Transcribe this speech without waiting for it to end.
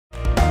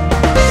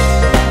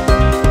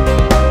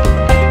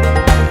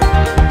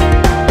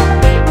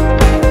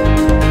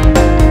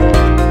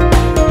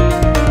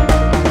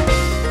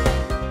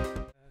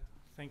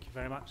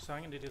So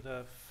I'm going to do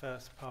the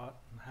first part,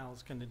 and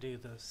Hal's going to do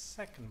the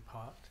second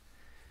part.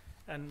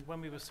 And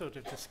when we were sort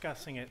of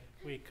discussing it,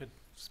 we could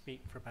speak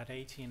for about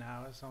 18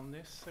 hours on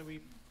this. So we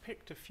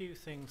picked a few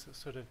things that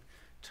sort of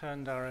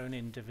turned our own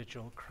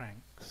individual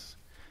cranks.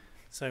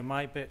 So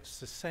my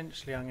bits,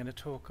 essentially, I'm going to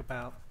talk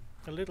about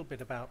a little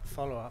bit about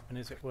follow-up and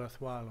is it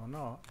worthwhile or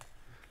not.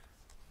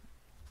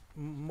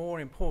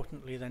 More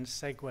importantly than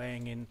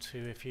segueing into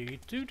if you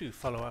do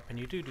follow-up and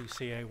you do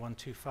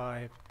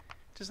CA125,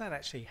 does that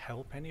actually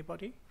help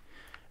anybody?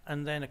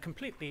 And then a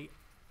completely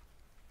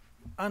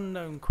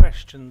unknown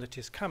question that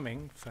is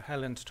coming for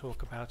Helen to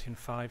talk about in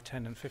 5,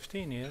 10 and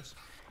 15 years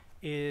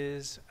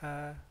is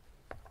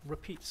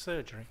repeat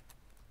surgery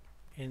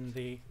in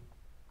the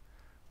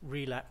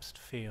relapsed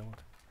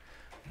field.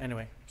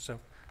 Anyway, so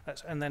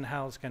that's, and then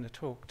Hal's going to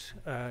talk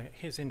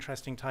his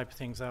interesting type of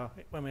things are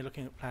when we're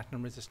looking at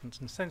platinum resistant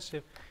and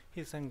sensitive,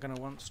 he's then going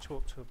to want to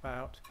talk to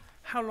about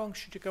how long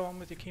should you go on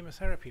with your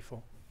chemotherapy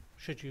for?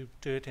 Should you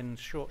do it in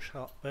short,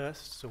 sharp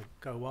bursts or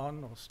go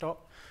on or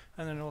stop?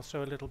 And then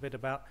also a little bit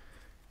about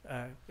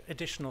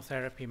additional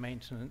therapy,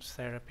 maintenance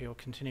therapy, or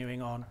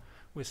continuing on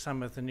with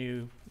some of the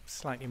new,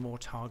 slightly more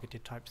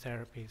targeted type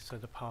therapies, so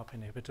the PARP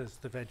inhibitors,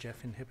 the VEGF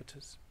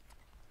inhibitors.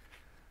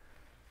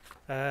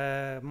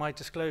 My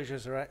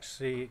disclosures are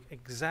actually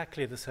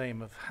exactly the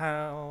same of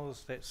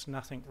Hal's. There's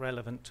nothing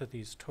relevant to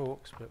these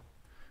talks, but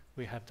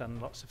we have done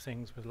lots of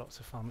things with lots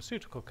of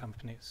pharmaceutical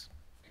companies.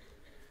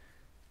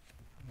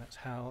 And that's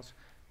Hal's.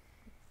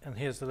 And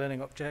here's the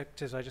learning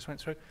objectives I just went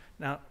through.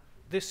 Now,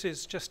 this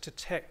is just to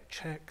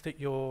check that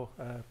your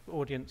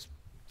audience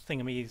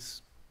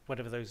thingamies,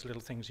 whatever those little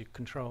things you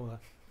control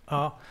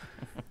are.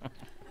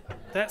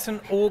 That's an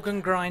organ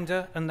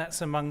grinder, and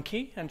that's a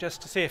monkey. And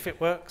just to see if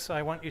it works,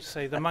 I want you to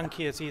say the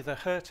monkey is either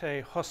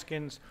Hirte,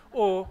 Hoskins,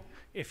 or,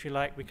 if you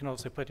like, we can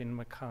also put in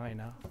Mackay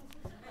now.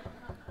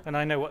 And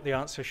I know what the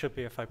answer should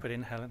be if I put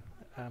in Helen.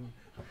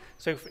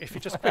 So if you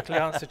just quickly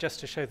answer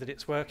just to show that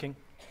it's working.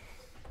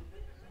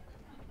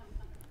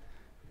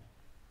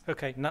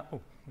 Okay, no.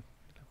 Oh.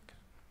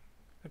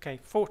 Okay,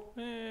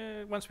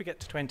 once we get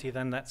to 20,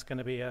 then that's going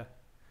to be a...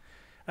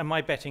 And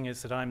my betting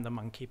is that I'm the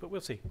monkey, but we'll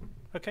see.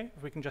 Okay,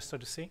 if we can just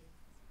sort of see.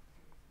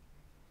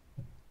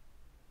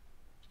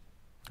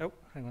 Oh,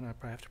 hang on, I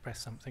probably have to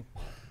press something.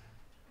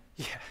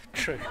 Yeah,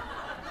 true.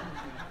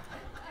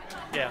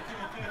 Yeah.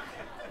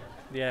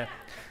 Yeah.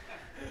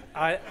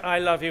 I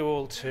love you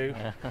all too.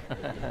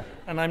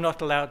 And I'm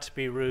not allowed to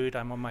be rude.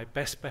 I'm on my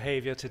best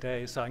behavior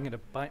today, so I'm going to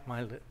bite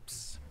my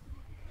lips.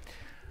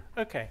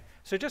 Okay,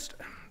 so just...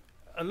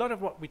 A lot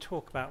of what we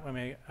talk about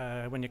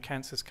when your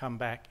cancers come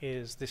back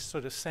is this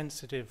sort of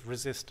sensitive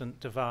resistant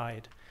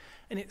divide,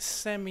 and it's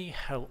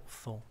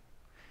semi-helpful.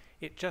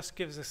 It just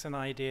gives us an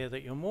idea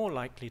that you're more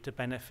likely to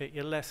benefit,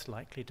 you're less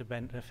likely to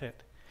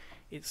benefit.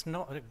 It's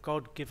not a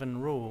God-given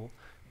rule,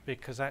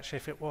 because actually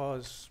if it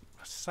was,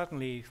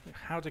 suddenly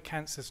how do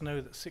cancers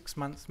know that 6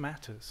 months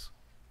matters?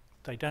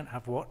 They don't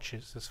have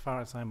watches as far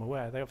as I'm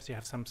aware. They obviously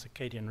have some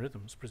circadian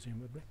rhythms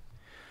presumably.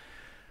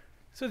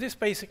 So this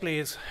basically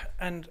is,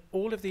 and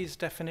all of these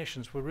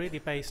definitions were really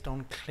based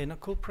on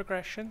clinical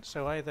progression.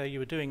 So either you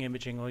were doing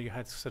imaging or you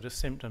had sort of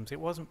symptoms. It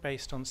wasn't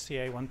based on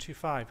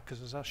CA125,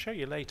 because as I'll show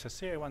you later,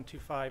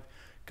 CA125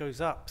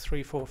 goes up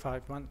 3, 4,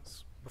 5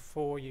 months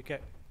before you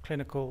get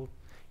clinical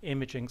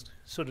imaging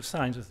sort of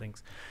signs of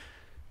things.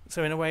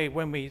 So in a way,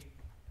 when we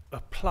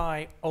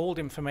apply old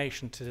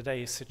information to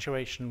today's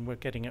situation, we're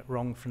getting it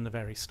wrong from the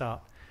very start.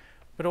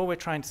 But all we're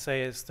trying to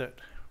say is that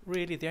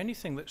really, the only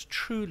thing that's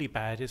truly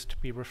bad is to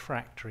be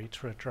refractory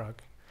to a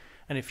drug.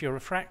 And if you're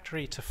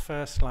refractory to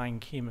first-line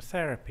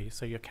chemotherapy,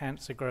 so your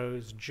cancer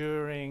grows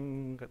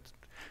during,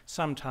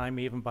 sometime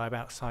even by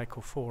about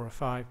cycle 4 or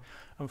 5,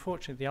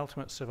 unfortunately, the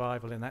ultimate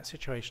survival in that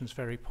situation is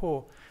very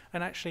poor.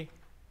 And actually,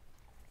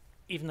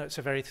 even though it's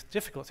a very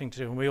difficult thing to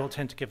do, and we all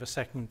tend to give a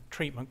second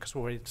treatment because we're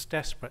always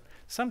desperate,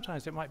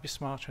 sometimes it might be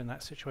smarter in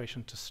that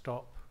situation to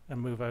stop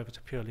and move over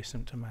to purely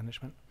symptom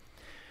management.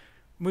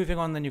 Moving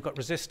on, then you've got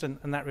resistant,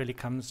 and that really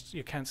comes,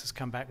 your cancers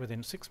come back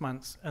within 6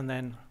 months, and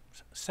then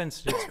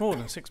sensitive, it's more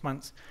than 6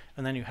 months,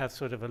 and then you have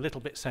sort of a little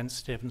bit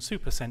sensitive and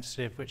super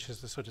sensitive, which is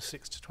the sort of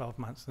 6 to 12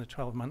 months and the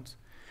 12 months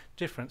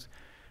difference.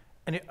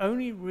 And it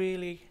only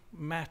really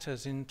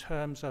matters in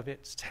terms of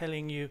it's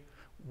telling you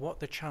what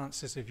the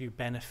chances of you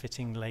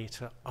benefiting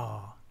later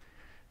are.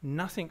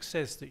 Nothing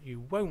says that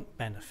you won't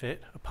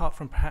benefit, apart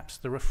from perhaps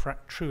the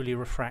truly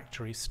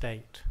refractory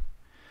state.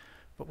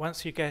 But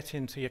once you get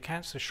into your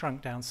cancer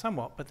shrunk down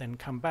somewhat, but then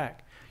come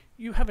back,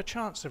 you have a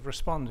chance of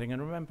responding.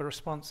 And remember,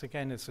 response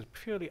again is a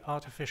purely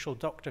artificial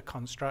doctor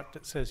construct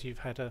that says you've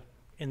had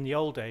in the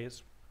old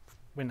days,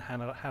 when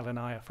Hal and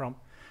I are from,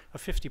 a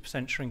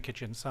 50%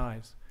 shrinkage in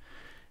size.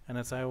 And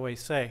as I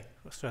always say,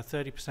 so a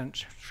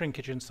 30%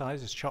 shrinkage in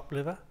size is chopped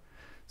liver.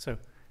 So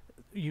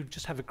you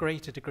just have a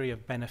greater degree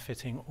of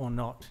benefiting or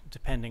not,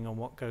 depending on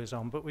what goes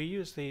on. But we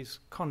use these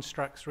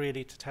constructs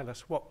really to tell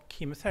us what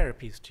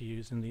chemotherapies to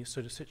use in these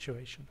sort of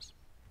situations.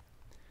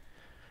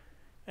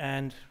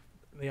 And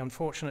the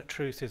unfortunate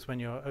truth is when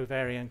your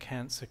ovarian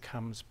cancer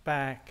comes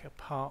back,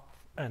 apart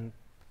and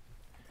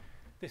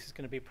this is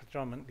going to be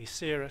predominantly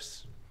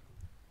serous.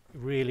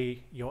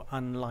 Really, you're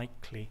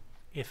unlikely,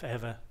 if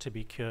ever, to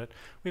be cured.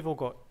 We've all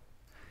got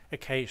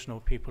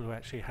occasional people who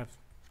actually have,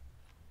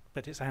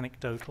 but it's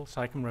anecdotal,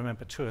 so I can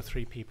remember 2 or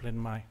 3 people in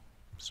my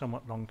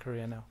somewhat long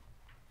career now.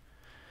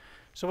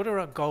 So what are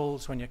our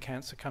goals when your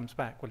cancer comes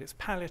back? Well, it's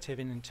palliative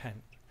in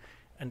intent.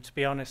 And to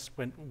be honest,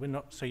 when we're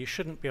not, so you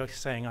shouldn't be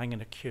saying, I'm going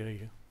to cure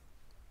you.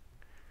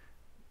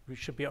 We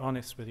should be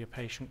honest with your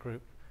patient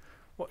group.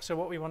 So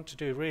what we want to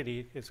do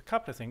really is a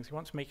couple of things. We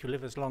want to make you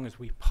live as long as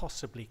we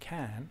possibly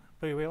can,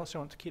 but we also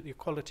want to keep your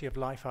quality of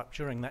life up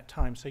during that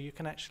time so you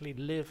can actually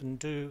live and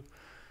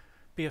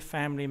be a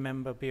family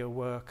member, be a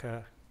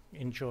worker,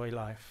 enjoy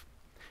life.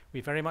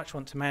 We very much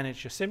want to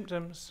manage your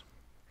symptoms,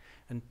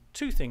 and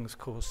 2 things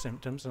cause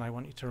symptoms, and I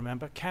want you to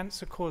remember.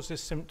 Cancer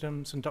causes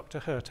symptoms, and Dr.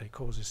 Hirte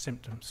causes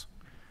symptoms.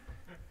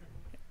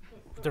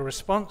 The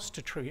response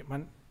to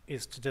treatment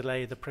is to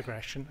delay the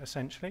progression,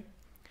 essentially.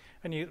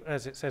 And you,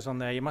 as it says on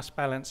there, you must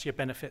balance your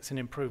benefits and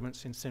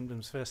improvements in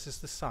symptoms versus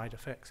the side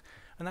effects.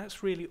 And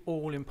that's really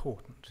all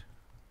important.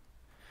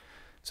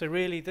 So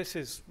really, this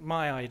is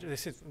my idea.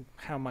 This is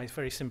how my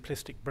very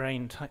simplistic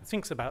brain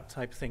thinks about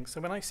type of things.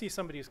 So when I see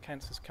somebody whose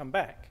cancer's come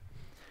back,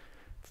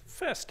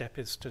 first step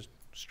is to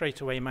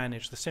straight away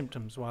manage the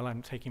symptoms while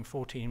I'm taking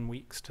 14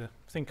 weeks to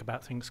think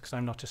about things, because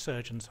I'm not a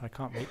surgeon, so I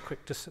can't make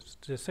quick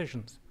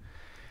decisions.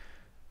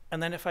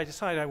 And then if I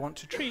decide I want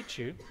to treat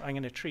you, I'm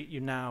going to treat you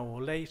now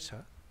or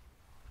later.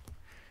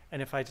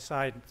 And if I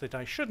decide that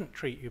I shouldn't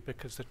treat you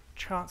because the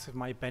chance of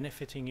my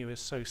benefiting you is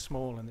so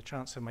small and the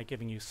chance of my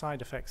giving you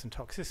side effects and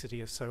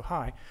toxicity is so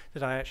high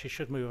that I actually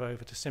should move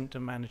over to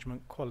symptom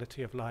management,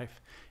 quality of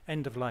life,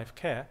 end-of-life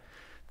care,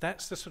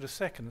 that's the sort of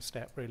second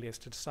step, really, is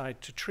to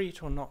decide to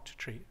treat or not to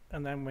treat.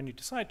 And then when you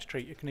decide to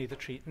treat, you can either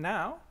treat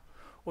now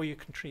or you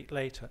can treat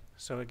later.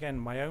 So again,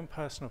 my own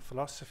personal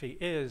philosophy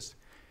is,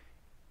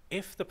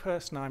 if the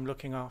person I'm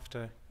looking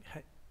after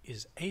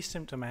is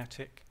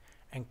asymptomatic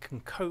and can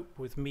cope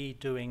with me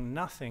doing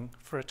nothing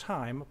for a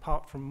time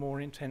apart from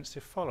more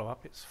intensive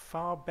follow-up, it's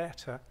far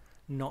better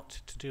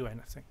not to do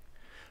anything,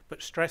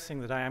 but stressing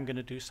that I am going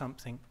to do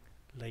something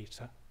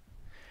later.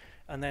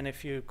 And then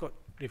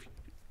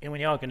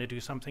when you are going to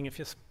do something, if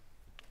your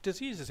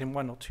disease is in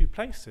 1 or 2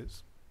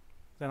 places,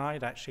 then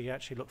I'd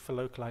actually look for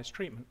localized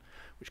treatment,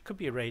 which could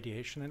be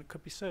irradiation and it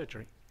could be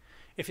surgery.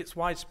 If it's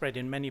widespread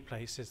in many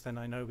places, then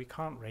I know we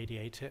can't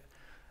radiate it,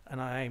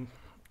 and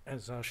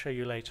as I'll show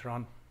you later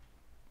on,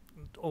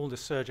 all the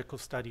surgical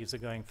studies are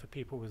going for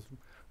people with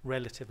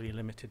relatively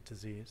limited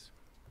disease.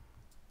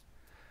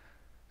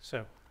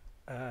 So,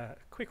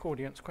 quick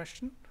audience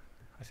question,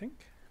 I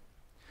think.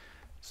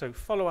 So,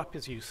 follow-up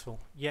is useful,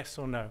 yes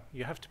or no?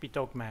 You have to be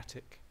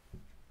dogmatic.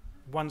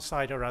 One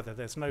side or other,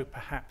 there's no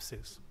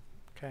perhapses,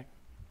 okay?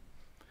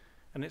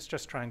 And it's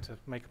just trying to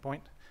make a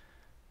point.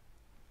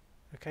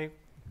 Okay,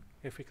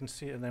 if we can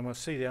see it, and then we'll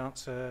see the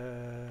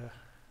answer.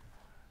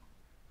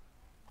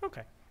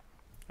 Okay,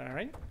 all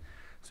right.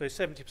 So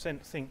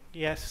 70% think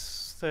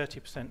yes,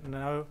 30%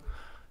 no.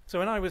 So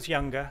when I was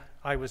younger,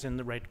 I was in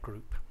the red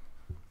group.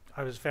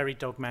 I was very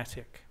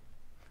dogmatic.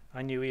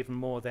 I knew even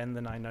more then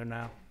than I know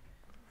now.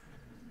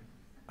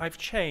 I've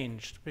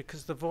changed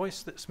because the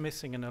voice that's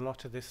missing in a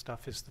lot of this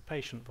stuff is the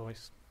patient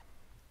voice.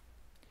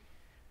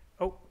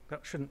 Oh, that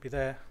shouldn't be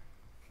there.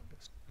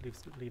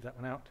 Let's leave that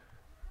one out.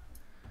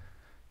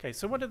 Okay,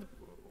 so what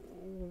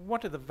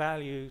are the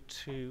value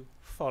to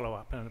follow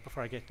up? And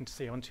before I get into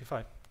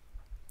CA125.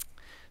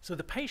 So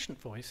the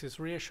patient voice is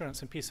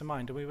reassurance and peace of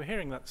mind. And we were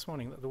hearing that this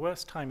morning, that the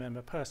worst time in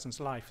a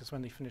person's life is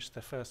when they finish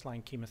their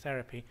first-line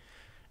chemotherapy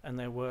and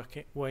they're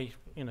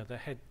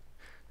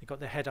they got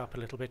their head up a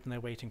little bit and they're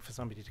waiting for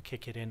somebody to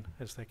kick it in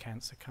as their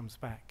cancer comes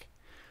back.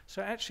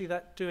 So actually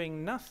that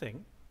doing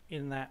nothing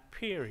in that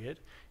period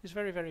is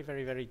very, very,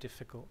 very, very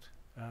difficult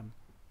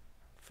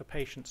for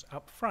patients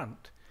up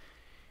front.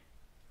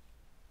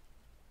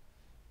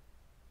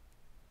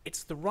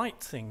 It's the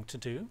right thing to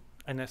do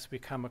unless we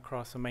come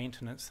across a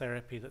maintenance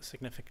therapy that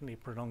significantly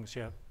prolongs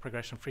your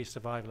progression-free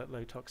survival at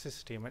low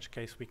toxicity, in which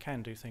case we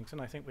can do things, and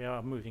I think we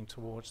are moving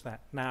towards that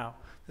now.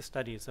 The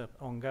studies are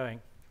ongoing.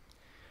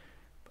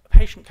 A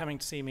patient coming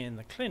to see me in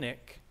the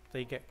clinic,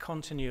 they get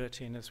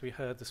continuity, and as we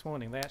heard this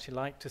morning, they actually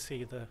like to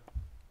see the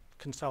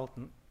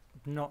consultant,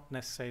 not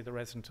necessarily the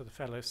resident or the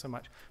fellow so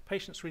much.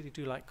 Patients really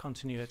do like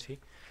continuity.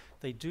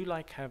 They do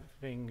like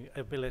having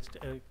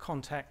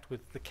contact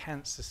with the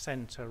cancer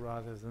center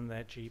rather than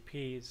their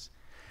GPs.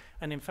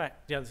 And in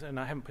fact, the other, and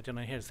I haven't put it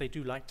on here, is they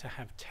do like to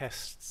have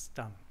tests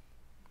done.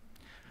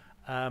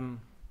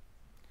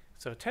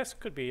 So a test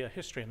could be a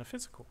history and a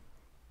physical,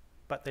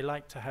 but they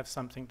like to have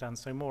something done.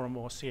 So more and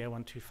more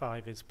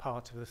CA125 is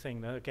part of the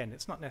thing. Now, again,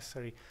 it's not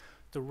necessarily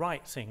the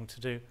right thing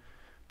to do,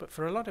 but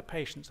for a lot of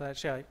patients,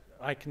 actually,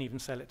 I can even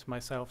sell it to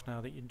myself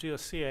now, that you do a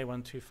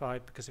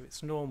CA125 because if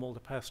it's normal, the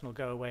person will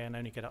go away and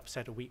only get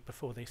upset a week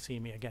before they see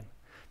me again.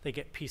 They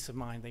get peace of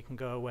mind, they can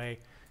go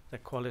away, their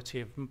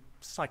quality of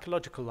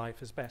psychological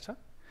life is better.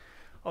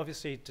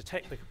 obviously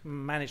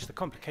manage the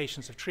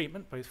complications of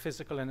treatment, both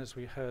physical and, as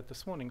we heard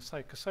this morning,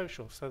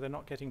 psychosocial. So they're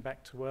not getting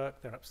back to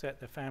work, they're upset,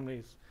 their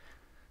family's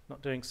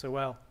not doing so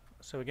well.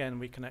 So again,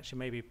 we can actually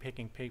maybe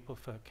picking people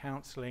for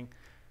counseling,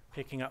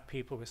 picking up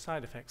people with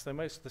side effects. Though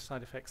most of the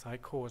side effects I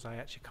cause, I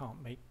actually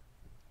can't make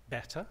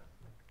better.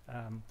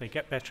 They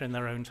get better in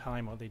their own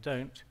time or they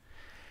don't.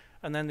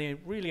 And then the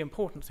really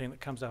important thing that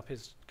comes up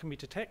is, can we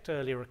detect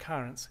early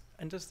recurrence?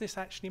 And does this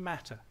actually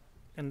matter?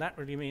 And that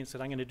really means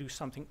that I'm going to do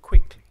something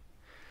quickly.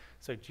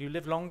 So do you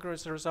live longer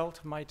as a result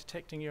of my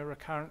detecting your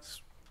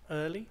recurrence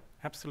early?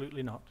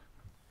 Absolutely not.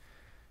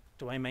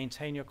 Do I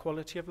maintain your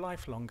quality of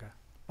life longer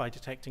by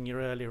detecting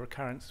your early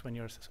recurrence when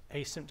you're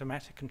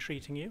asymptomatic and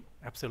treating you?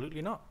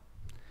 Absolutely not.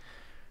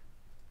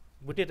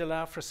 Would it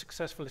allow for a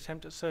successful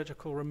attempt at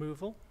surgical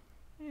removal?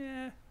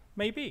 Yeah,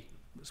 maybe.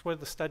 That's where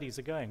the studies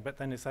are going. But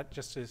then is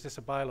this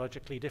a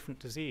biologically different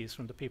disease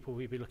from the people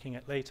we'll be looking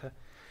at later?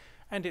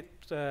 And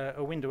it's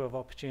a window of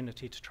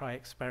opportunity to try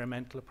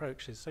experimental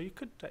approaches. So you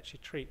could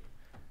actually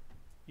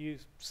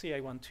use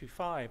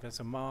CA125 as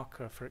a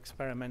marker for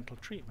experimental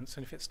treatments.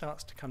 And if it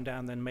starts to come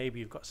down, then maybe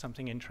you've got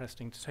something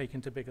interesting to take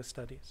into bigger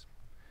studies.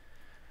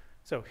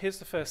 So here's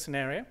the first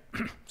scenario.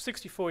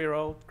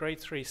 64-year-old, grade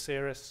 3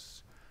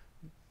 serous,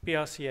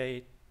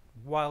 BRCA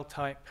wild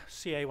type,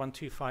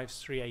 CA125 is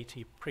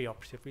 380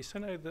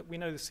 preoperative. We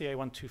know the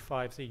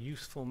CA125 is a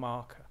useful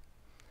marker.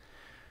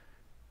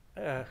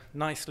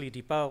 Nicely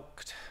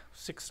debulked,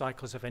 6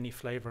 cycles of any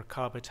flavor of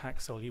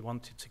carbotaxol you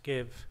wanted to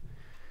give.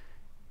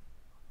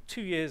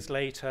 2 years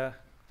later,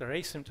 they're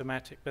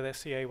asymptomatic, but their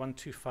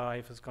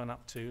CA125 has gone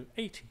up to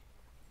 80.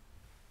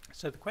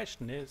 So the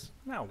question is,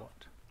 now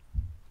what?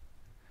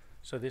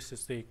 So this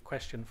is the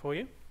question for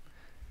you.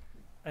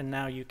 And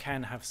now you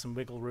can have some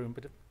wiggle room,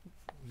 but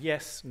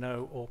yes,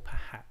 no, or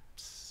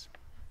perhaps.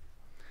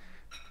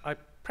 I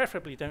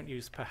preferably don't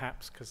use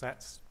perhaps, because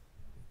that's,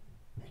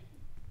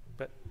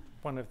 but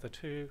one of the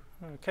two.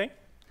 Okay,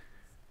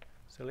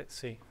 so let's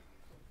see.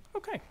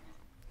 Okay,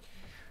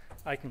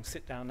 I can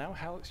sit down now.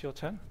 Hal, it's your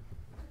turn.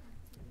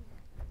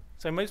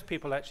 So most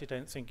people actually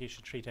don't think you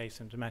should treat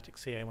asymptomatic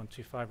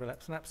CA125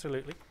 relapse, and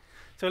absolutely.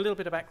 So a little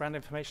bit of background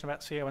information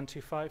about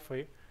CA125 for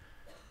you.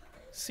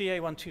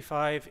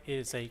 CA125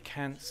 is a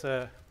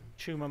cancer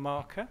tumor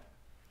marker,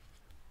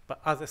 but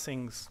other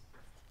things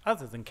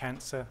other than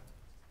cancer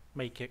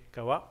make it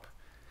go up,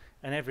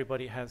 and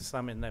everybody has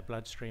some in their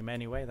bloodstream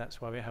anyway.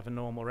 That's why we have a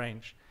normal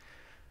range.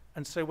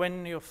 And so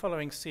when you're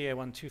following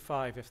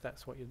CA125, if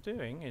that's what you're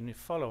doing in your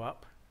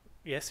follow-up,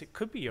 yes, it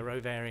could be your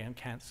ovarian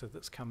cancer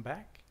that's come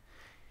back.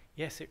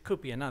 Yes, it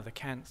could be another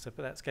cancer,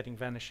 but that's getting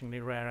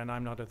vanishingly rare, and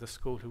I'm not of the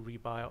school who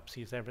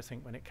rebiopsies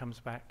everything when it comes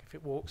back. If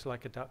it walks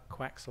like a duck,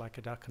 quacks like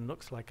a duck, and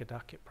looks like a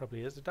duck, it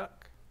probably is a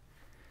duck.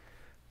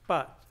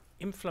 But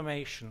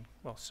inflammation,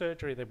 well,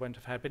 surgery they won't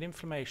have had, but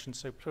inflammation,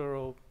 so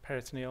pleural,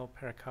 peritoneal,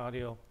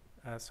 pericardial,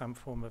 some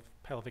form of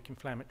pelvic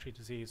inflammatory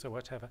disease or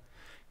whatever,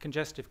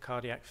 congestive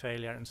cardiac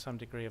failure, and some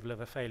degree of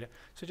liver failure.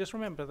 So just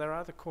remember, there are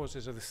other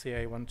causes of the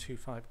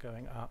CA125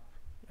 going up.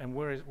 And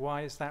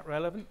why is that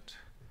relevant?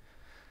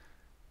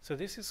 So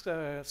this is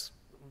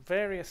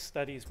various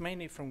studies,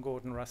 mainly from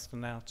Gordon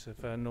Ruston out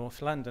of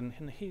North London,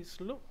 and he's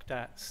looked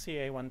at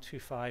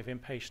CA125 in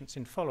patients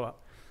in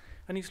follow-up.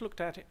 And he's looked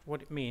at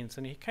what it means,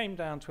 and he came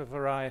down to a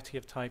variety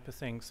of type of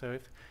things. So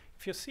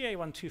if your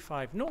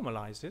CA125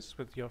 normalizes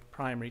with your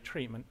primary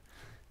treatment,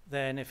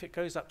 then if it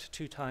goes up to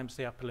 2 times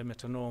the upper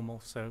limit of normal,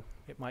 so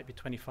it might be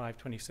 25,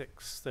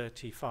 26,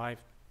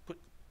 35, put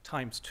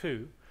times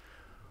 2,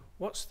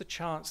 what's the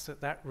chance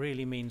that that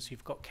really means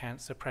you've got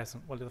cancer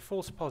present? Well, the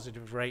false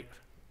positive rate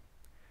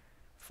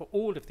for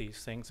all of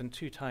these things, and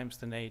 2 times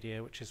the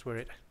nadir, which is where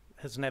it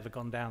has never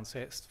gone down,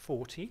 say it's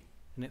 40,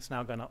 and it's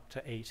now gone up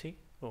to 80,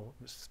 or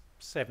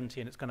 70,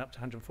 and it's gone up to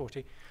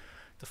 140.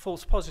 The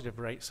false positive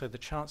rate, so the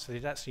chance that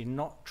it's actually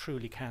not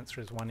truly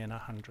cancer, is 1 in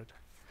 100.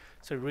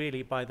 So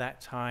really, by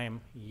that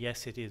time,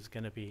 yes, it is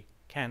going to be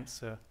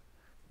cancer.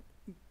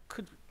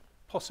 Could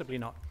possibly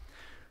not,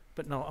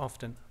 but not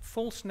often.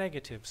 False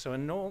negative, so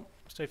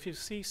if you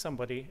see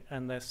somebody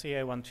and their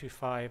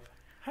CA125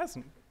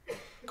 hasn't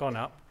gone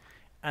up,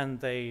 and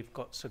they've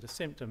got sort of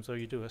symptoms, or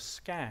you do a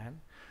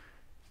scan,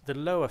 the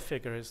lower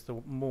figure is the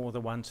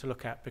one to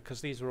look at,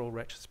 because these are all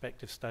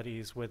retrospective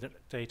studies where the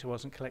data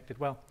wasn't collected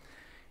well.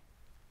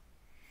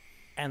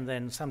 And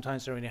then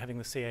sometimes they're only having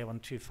the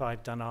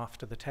CA125 done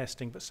after the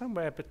testing, but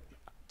somewhere but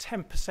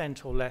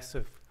 10% or less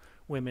of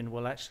women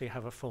will actually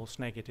have a false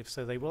negative,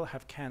 so they will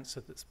have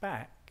cancer that's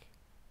back.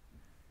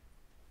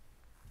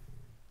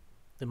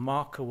 The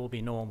marker will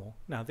be normal.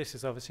 Now, this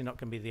is obviously not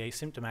going to be the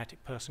asymptomatic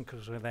person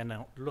because we're then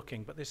not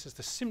looking, but this is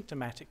the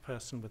symptomatic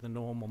person with a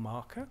normal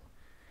marker.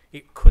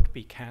 It could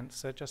be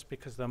cancer. Just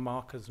because the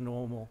marker's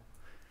normal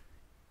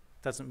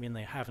doesn't mean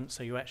they haven't,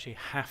 so you actually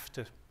have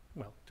to,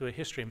 well, do a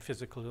history and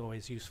physical is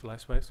always useful, I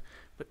suppose,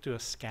 but do a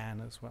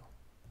scan as well.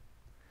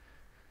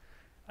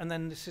 And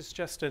then this is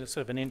just a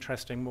sort of an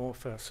interesting, more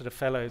for sort of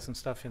fellows and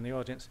stuff in the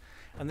audience,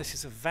 and this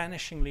is a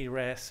vanishingly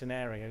rare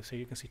scenario. So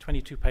you can see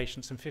 22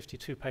 patients and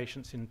 52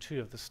 patients in 2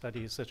 of the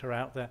studies that are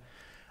out there.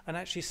 And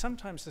actually,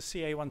 sometimes the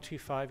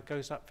CA125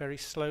 goes up very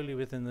slowly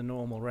within the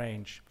normal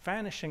range.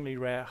 Vanishingly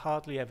rare,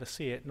 hardly ever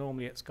see it.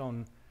 Normally, it's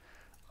gone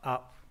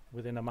up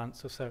within a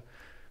month or so.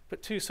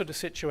 But two sort of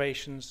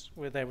situations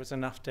where there was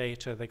enough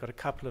data, they got a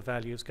couple of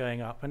values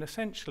going up. And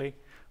essentially,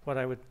 what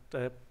I would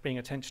bring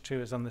attention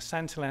to is on the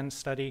Santillan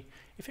study,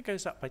 if it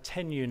goes up by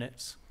 10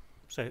 units,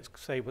 so it's,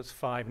 say it was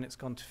 5 and it's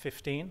gone to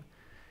 15,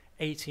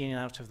 18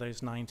 out of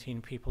those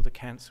 19 people, the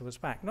cancer was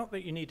back. Not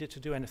that you needed to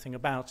do anything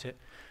about it,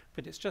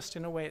 but it's just,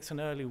 in a way, it's an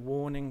early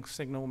warning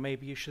signal.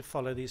 Maybe you should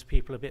follow these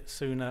people a bit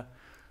sooner.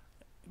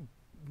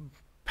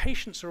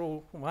 Patients are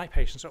all, my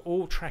patients are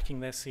all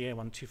tracking their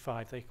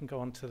CA125. They can go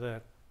onto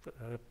the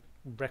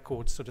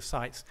record sort of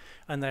sites,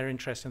 and they're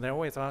interested. They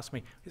always ask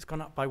me, it's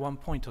gone up by 1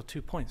 point or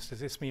 2 points. Does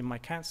this mean my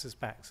cancer's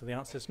back? So the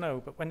answer is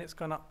no. But when it's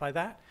gone up by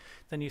that,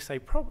 then you say,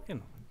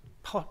 probably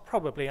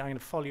I'm going to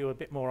follow you a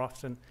bit more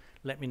often.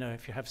 Let me know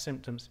if you have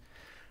symptoms.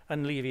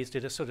 And Levy's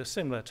did a sort of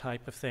similar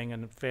type of thing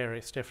and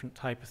various different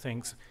type of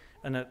things.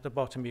 And at the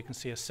bottom you can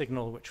see a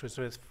signal which was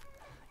with,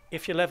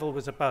 if your level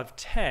was above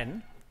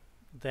 10,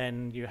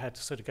 then you had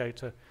to sort of go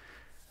to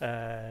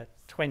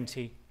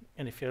 20.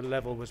 And if your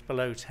level was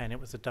below 10, it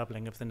was a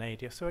doubling of the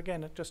nadir. So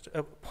again, just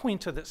a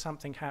pointer that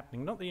something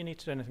happening, not that you need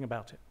to do anything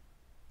about it.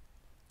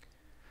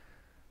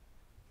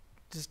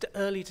 Does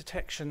early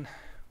detection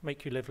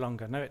make you live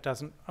longer? No, it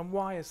doesn't. And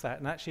why is that?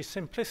 And actually,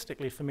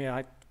 simplistically for me,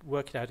 I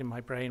work it out in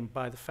my brain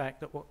by the fact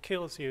that what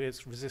kills you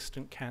is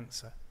resistant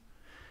cancer.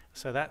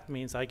 So that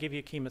means I give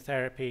you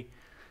chemotherapy,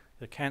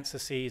 the cancer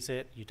sees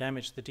it, you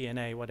damage the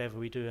DNA, whatever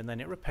we do, and then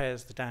it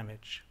repairs the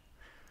damage.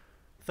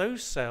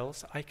 Those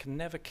cells I can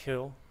never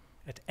kill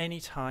at any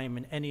time,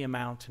 in any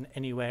amount, and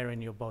anywhere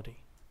in your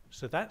body.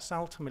 So that's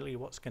ultimately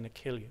what's going to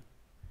kill you.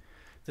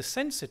 The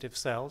sensitive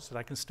cells that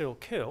I can still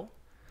kill,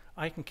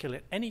 I can kill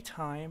at any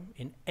time,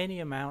 in any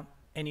amount,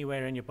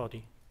 anywhere in your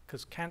body,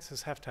 because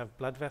cancers have to have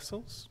blood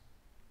vessels.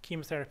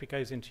 Chemotherapy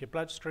goes into your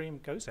bloodstream,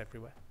 goes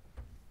everywhere,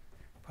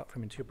 apart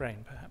from into your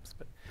brain, perhaps.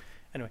 But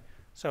anyway,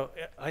 so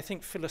I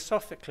think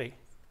philosophically,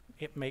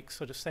 it makes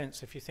sort of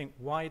sense. If you think,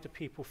 why do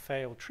people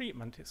fail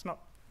treatment? It's not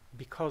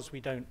because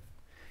we don't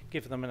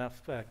give them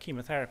enough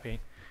chemotherapy.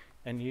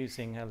 And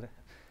using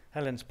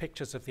Helen's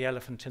pictures of the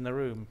elephant in the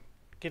room,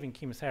 giving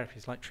chemotherapy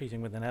is like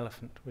treating with an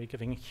elephant. We're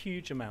giving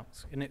huge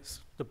amounts, and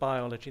it's the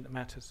biology that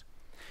matters.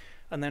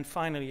 And then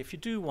finally, if you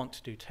do want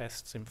to do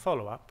tests in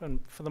follow-up, and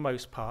for the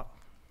most part,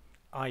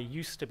 I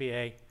used to be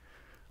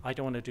I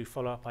don't want to do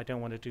follow-up, I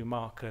don't want to do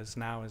markers.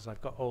 Now, as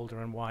I've got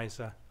older and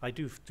wiser, I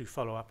do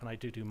follow-up and I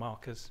do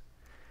markers.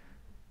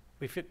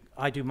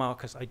 I do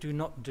markers, I do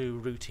not do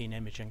routine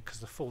imaging, because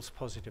the false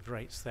positive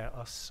rates there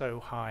are so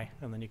high,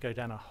 and then you go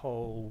down a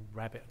whole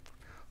rabbit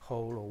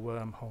hole or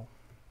wormhole.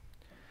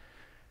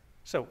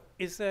 So,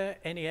 is there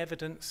any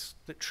evidence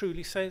that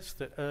truly says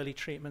that early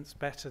treatment's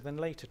better than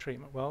later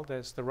treatment? Well,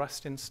 there's the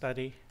Rustin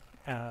study,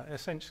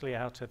 essentially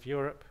out of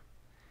Europe,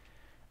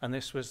 and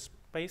this was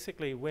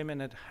basically women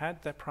had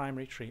had their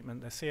primary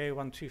treatment, their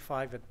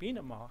CA125 had been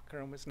a marker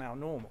and was now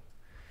normal.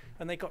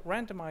 And they got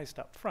randomized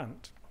up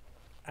front,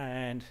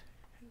 and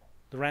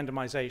the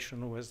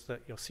randomization was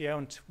that your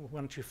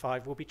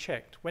CA125 will be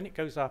checked. When it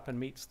goes up and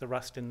meets the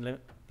Rustin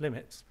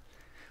limits,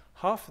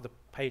 half of the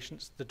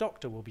patients, the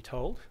doctor will be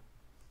told,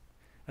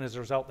 and as a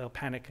result, they'll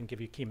panic and give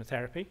you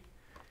chemotherapy.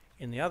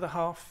 In the other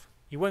half,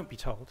 you won't be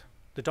told.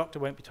 The doctor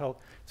won't be told,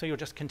 so you'll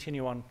just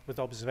continue on with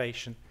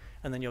observation,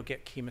 and then you'll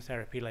get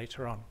chemotherapy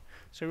later on.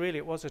 So really,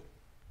 it was a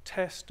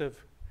test of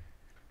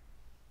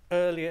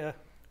earlier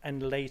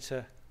and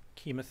later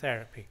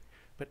chemotherapy.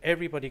 But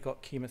everybody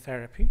got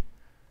chemotherapy.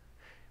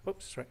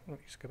 Oops, sorry, let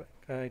me just go back.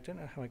 I don't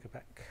know how I go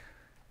back.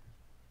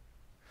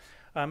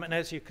 And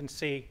as you can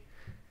see,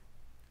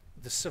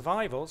 the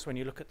survivals, when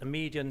you look at the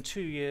median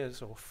 2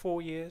 years or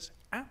 4 years,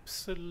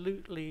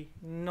 absolutely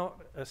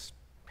not a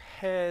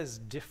hair's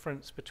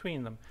difference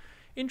between them.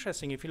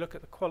 Interesting, if you look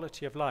at the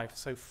quality of life,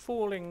 so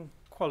falling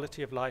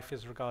quality of life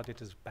is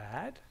regarded as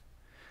bad.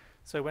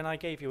 So when I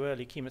gave you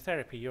early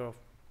chemotherapy,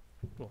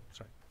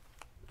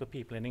 the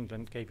people in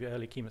England gave you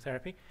early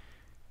chemotherapy,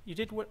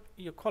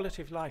 your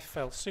quality of life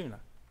fell sooner.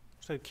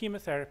 So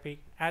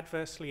chemotherapy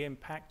adversely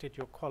impacted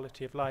your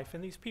quality of life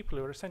in these people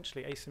who are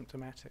essentially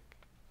asymptomatic.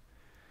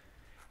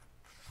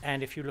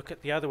 And if you look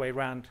at the other way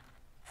around,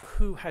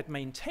 who had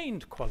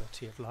maintained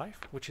quality of life,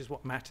 which is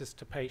what matters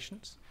to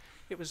patients,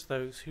 it was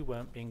those who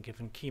weren't being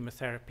given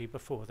chemotherapy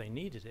before they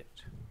needed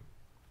it.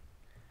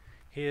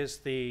 Here's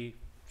the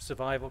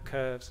survival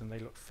curves, and they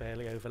look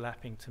fairly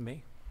overlapping to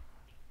me.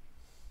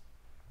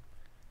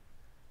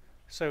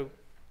 So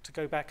to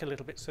go back a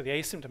little bit, so the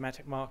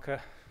asymptomatic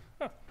marker,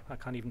 I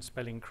can't even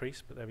spell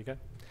increase, but there we go.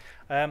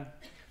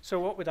 So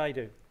what would I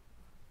do?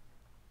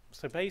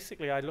 So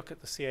basically, I look at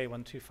the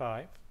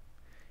CA125,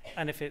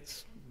 and if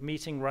it's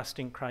meeting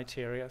Rustin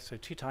criteria, so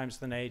 2 times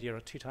the nadir or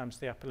 2 times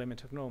the upper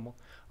limit of normal,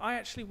 I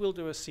actually will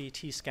do a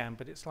CT scan,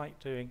 but it's like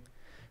doing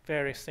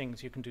various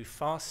things. You can do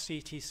fast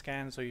CT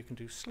scans or you can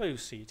do slow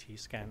CT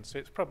scans. So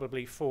it's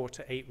probably 4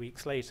 to 8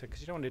 weeks later,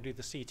 because you don't want to do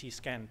the CT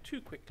scan too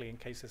quickly in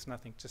case there's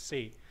nothing to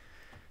see.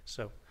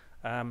 So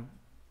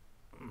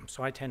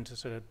So I tend to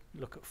sort of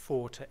look at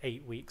 4 to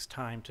 8 weeks'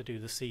 time to do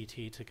the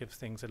CT to give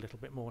things a little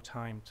bit more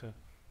time to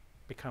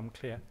become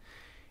clear.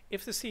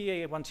 If the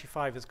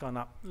CA125 has gone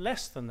up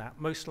less than that,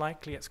 most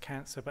likely it's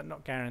cancer, but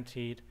not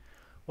guaranteed.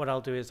 What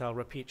I'll do is I'll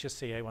repeat your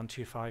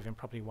CA125 in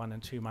probably 1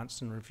 and 2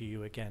 months and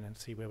review again and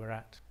see where we're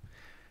at.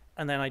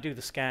 And then I do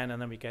the scan,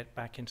 and then we get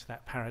back into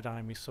that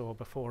paradigm we saw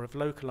before of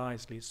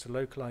localized leads to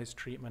localized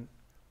treatment,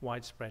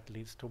 widespread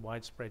leads to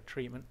widespread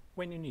treatment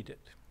when you need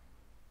it.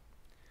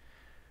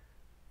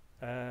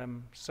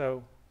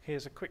 So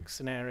here's a quick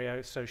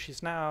scenario. So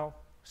she's now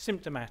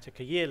symptomatic.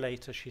 A year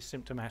later, she's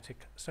symptomatic.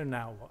 So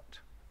now what?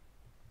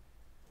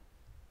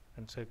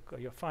 And so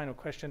your final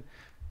question,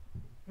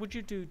 would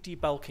you do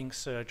debulking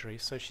surgery?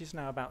 So she's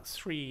now about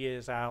 3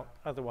 years out,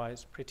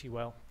 otherwise pretty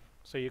well.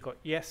 So you've got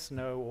yes,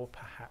 no, or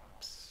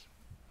perhaps.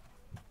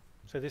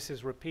 So this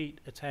is repeat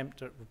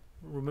attempt at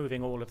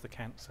removing all of the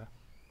cancer.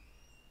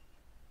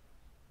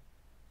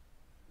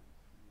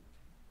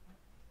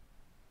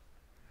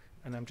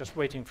 And I'm just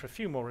waiting for a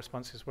few more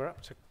responses. We're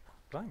up to,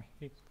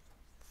 blimey,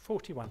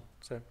 41.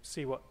 So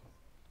see what.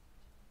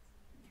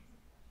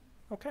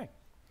 Okay.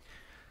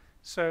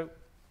 So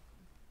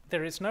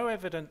there is no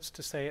evidence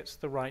to say it's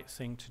the right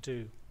thing to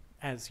do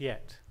as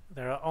yet.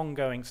 There are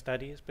ongoing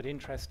studies, but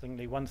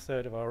interestingly,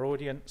 1/3 of our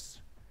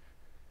audience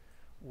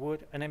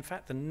would, and in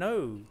fact, the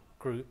no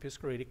group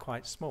is really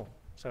quite small.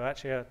 So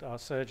actually, our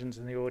surgeons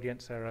in the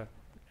audience are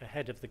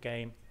ahead of the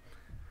game.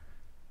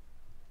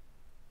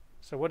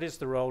 So what is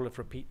the role of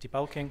repeat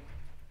debulking?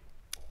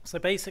 So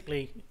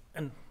basically,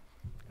 and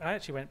I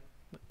actually went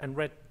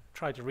and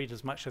tried to read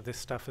as much of this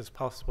stuff as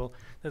possible.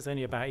 There's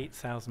only about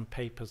 8,000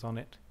 papers on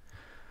it.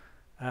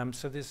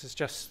 So this is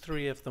just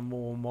 3 of the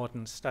more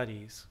modern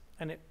studies.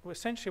 And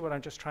essentially what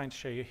I'm just trying to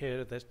show you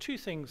here, there's 2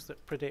 things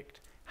that predict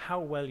how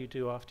well you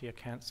do after your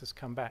cancers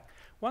come back.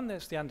 One,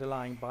 there's the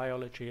underlying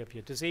biology of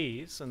your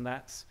disease, and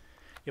that's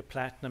your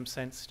platinum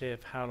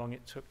sensitive, how long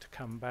it took to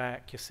come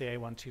back, your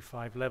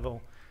CA125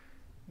 level,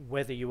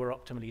 whether you were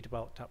optimally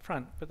debulked up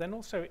front. But then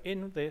also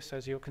in this,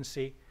 as you can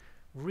see,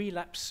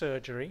 relapse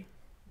surgery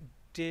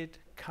did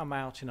come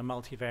out in a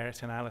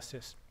multivariate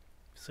analysis.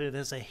 So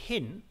there's a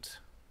hint,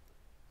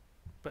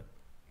 but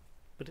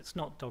it's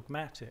not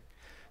dogmatic,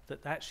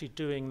 that actually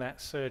doing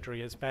that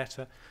surgery is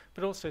better.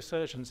 But also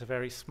surgeons are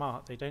very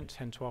smart. They don't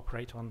tend to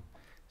operate on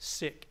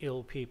sick,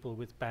 ill people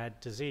with bad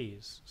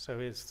disease. So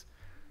is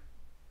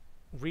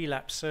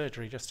relapse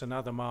surgery just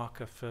another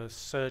marker for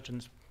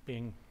surgeons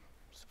being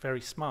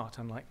very smart,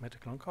 unlike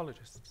medical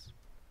oncologists?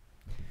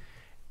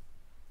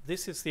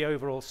 This is the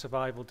overall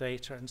survival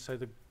data, and so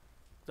the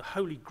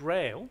holy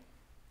grail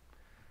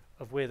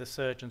of where the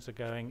surgeons are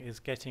going is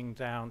getting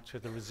down to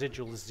the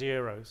residual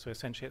 0. So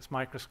essentially it's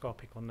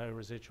microscopic or no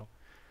residual.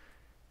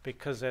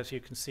 Because as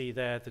you can see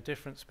there, the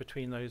difference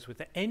between those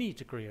with any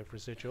degree of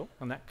residual,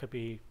 and that could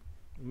be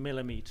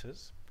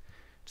millimeters,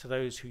 to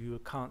those who you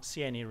can't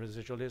see any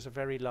residual, is a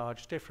very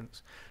large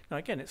difference. Now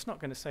again, it's not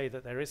going to say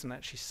that there isn't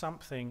actually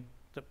something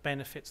that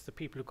benefits the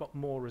people who've got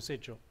more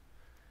residual,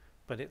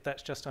 but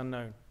that's just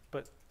unknown.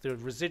 But the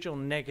residual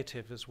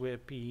negative is where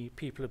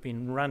people have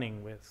been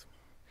running with.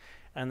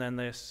 And then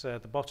there's the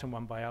bottom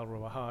one by Al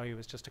Ruwahawi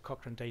was just a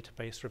Cochrane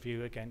database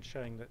review, again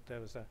showing that there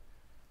was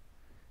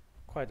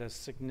quite a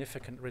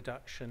significant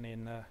reduction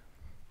in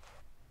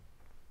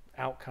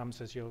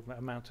outcomes as your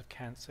amount of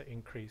cancer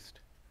increased.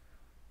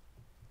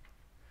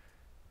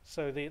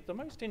 So the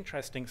most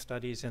interesting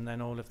studies in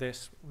then all of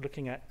this,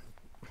 looking at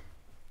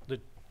the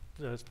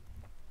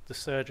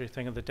surgery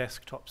thing of the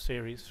desktop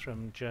series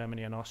from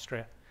Germany and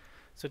Austria.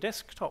 So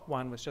desktop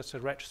 1 was just a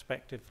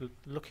retrospective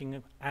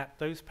looking at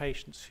those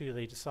patients who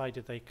they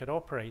decided they could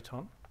operate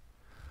on.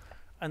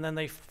 And then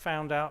they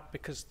found out,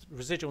 because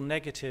residual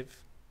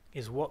negative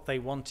is what they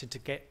wanted to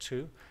get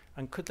to,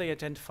 and could they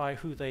identify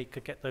who they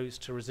could get those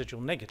to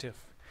residual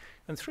negative?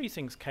 And 3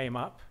 things came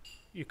up.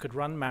 You could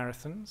run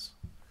marathons.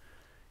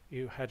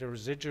 You had a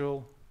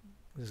residual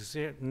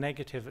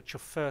negative at your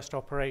first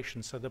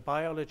operation. So the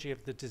biology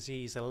of the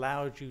disease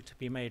allowed you to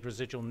be made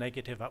residual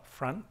negative up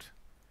front.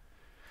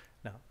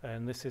 Now,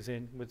 and this is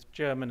with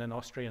German and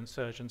Austrian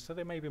surgeons, so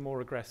they may be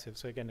more aggressive.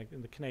 So again,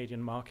 in the Canadian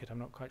market, I'm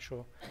not quite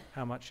sure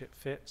how much it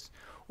fits.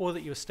 Or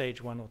that you're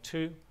stage 1 or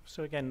 2.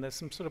 So again, there's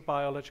some sort of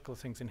biological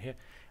things in here,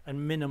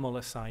 and minimal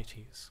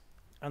ascites.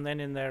 And then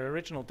in their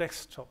original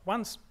desktop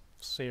 1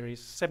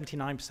 series,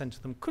 79%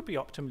 of them could be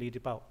optimally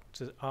debulked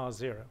to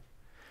R0.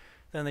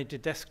 Then they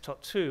did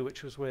desktop 2,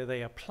 which was where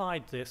they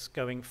applied this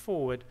going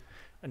forward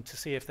and to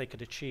see if they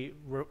could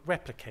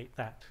replicate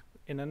that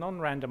in a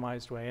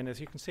non-randomized way. And as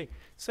you can see,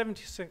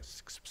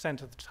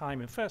 76% of the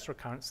time in first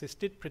recurrence, this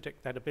did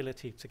predict that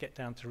ability to get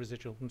down to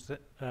residual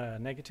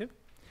negative.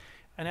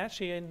 And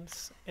actually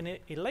in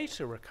a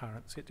later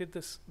recurrence, it did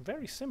this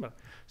very similar.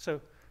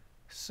 So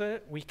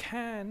we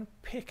can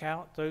pick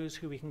out those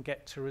who we can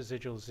get to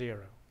residual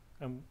 0,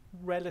 and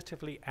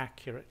relatively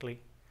accurately.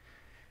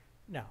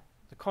 Now,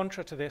 the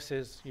contra to this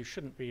is you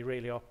shouldn't be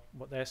really,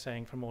 what they're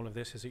saying from all of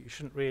this is that you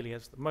shouldn't really,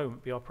 at the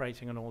moment, be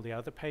operating on all the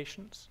other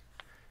patients.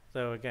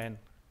 Though again,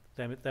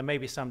 There may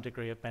be some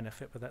degree of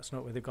benefit, but that's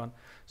not where they've gone.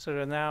 So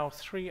there are now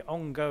 3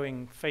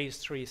 ongoing phase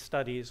 3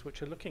 studies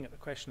which are looking at the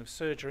question of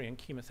surgery and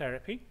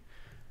chemotherapy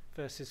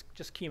versus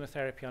just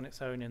chemotherapy on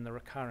its own in the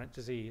recurrent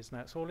disease. Now,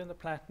 it's all in the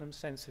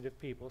platinum-sensitive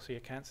people, so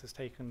your cancer's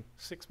taken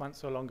 6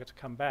 months or longer to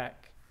come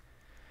back.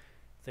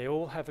 They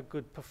all have a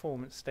good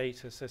performance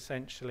status,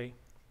 essentially.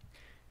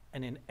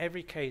 And in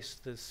every case,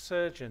 the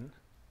surgeon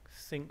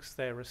thinks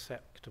they're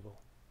resectable.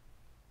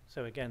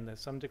 So again, there's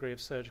some degree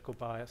of surgical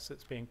bias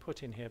that's being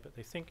put in here, but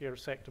they think you're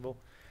resectable.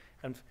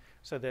 And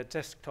so their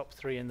desktop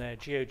 3 in their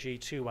GOG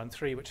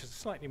 213, which is a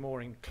slightly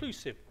more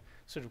inclusive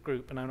sort of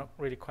group, and I'm not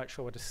really quite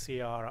sure what a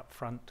CR up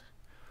front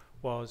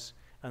was,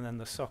 and then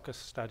the soccer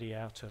study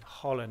out of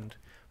Holland.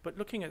 But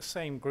looking at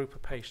same group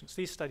of patients,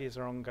 these studies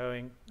are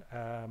ongoing.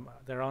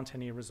 There aren't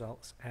any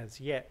results as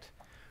yet,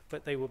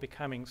 but they will be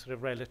coming sort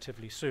of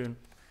relatively soon.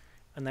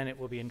 And then it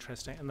will be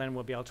interesting, and then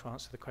we'll be able to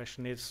answer the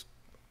question, is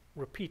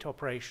repeat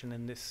operation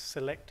in this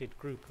selected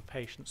group of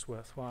patients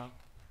worthwhile?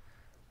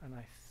 And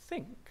I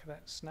think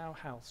that's now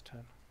Hal's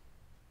turn.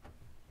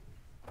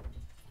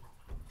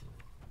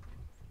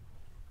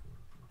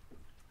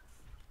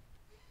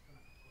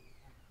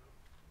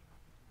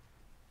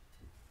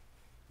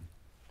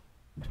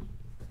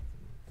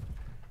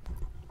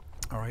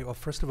 All right. Well,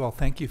 first of all,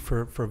 thank you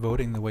for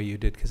voting the way you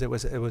did, because it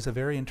was a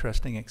very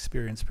interesting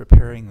experience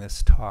preparing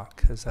this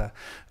talk. Because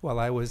while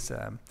I was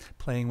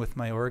playing with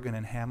my organ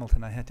in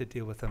Hamilton, I had to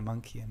deal with a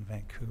monkey in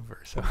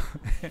Vancouver. So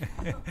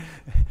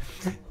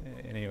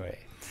anyway,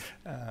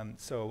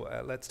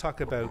 let's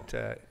talk about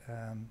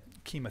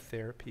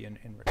chemotherapy in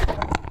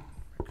recurrent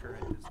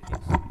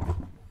disease.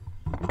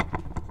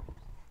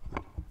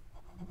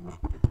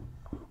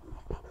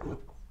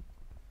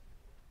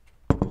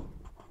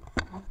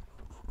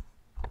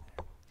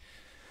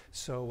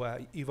 So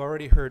you've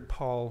already heard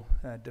Paul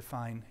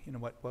define,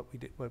 what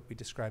we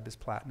described as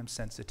platinum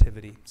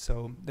sensitivity.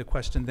 So the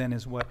question then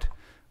is, what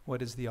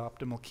is the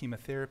optimal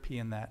chemotherapy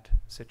in that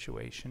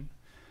situation?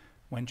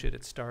 When should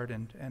it start,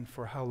 and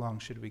for how long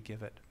should we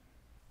give it?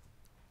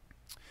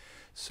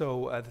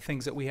 So the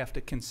things that we have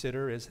to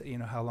consider is,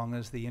 how long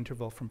has the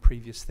interval from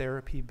previous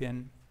therapy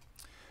been?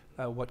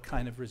 What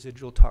kind of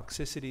residual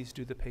toxicities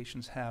do the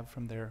patients have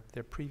from their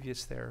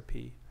previous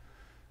therapy?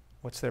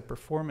 What's their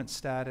performance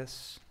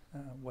status?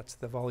 What's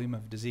the volume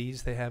of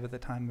disease they have at the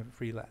time of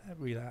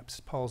relapse?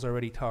 Paul's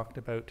already talked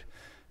about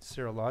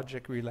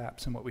serologic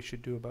relapse and what we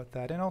should do about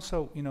that. And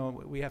also,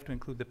 we have to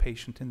include the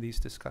patient in these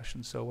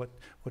discussions. So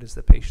what is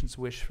the patient's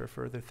wish for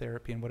further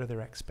therapy, and what are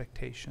their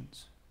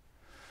expectations?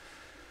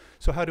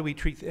 So how do we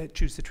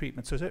choose the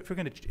treatment? So if we're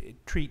going to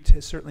treat,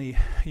 certainly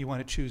you want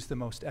to choose the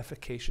most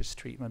efficacious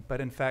treatment. But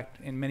in fact,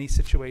 in many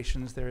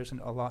situations, there isn't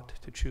a lot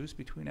to choose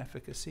between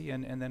efficacy.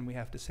 And then we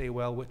have to say,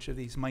 well, which of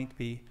these might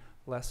be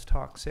less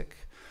toxic?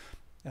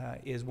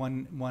 Is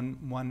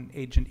one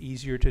agent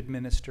easier to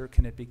administer?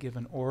 Can it be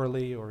given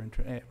orally or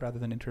rather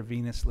than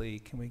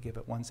intravenously? Can we give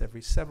it once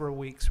every several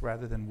weeks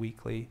rather than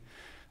weekly?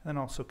 And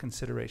also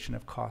consideration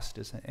of cost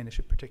is an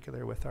issue,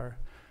 particular with our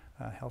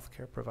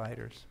healthcare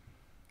providers.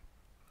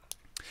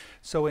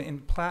 So in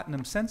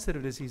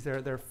platinum-sensitive disease,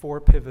 there are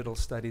 4 pivotal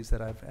studies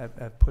that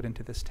I've put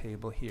into this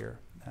table here.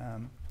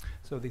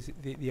 So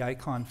the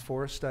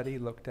ICON-4 study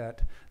looked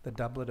at the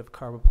doublet of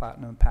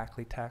carboplatin and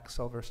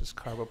paclitaxel versus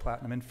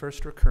carboplatin in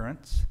first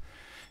recurrence,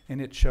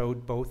 and it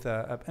showed both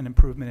an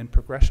improvement in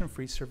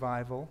progression-free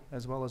survival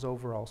as well as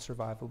overall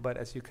survival. But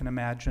as you can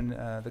imagine,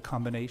 the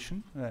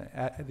combination,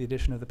 the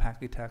addition of the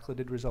paclitaxel,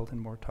 did result in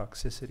more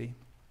toxicity.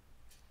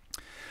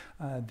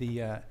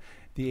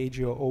 The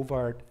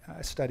AGO-OVAR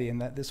study,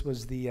 and this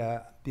was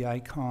the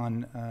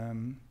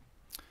ICON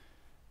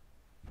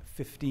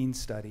 15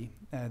 study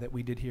that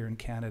we did here in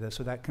Canada.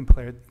 So that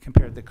compared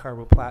the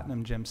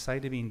carboplatin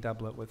gemcitabine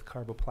doublet with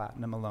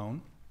carboplatin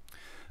alone.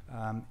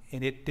 And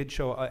it did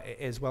show,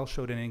 as well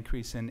showed an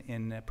increase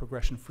in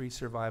progression-free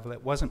survival.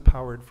 It wasn't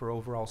powered for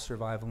overall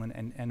survival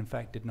and in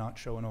fact did not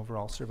show an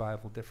overall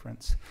survival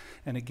difference.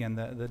 And again,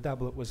 the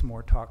doublet was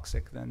more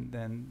toxic than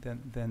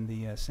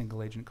the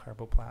single-agent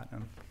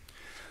carboplatin.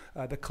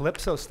 The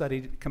Calypso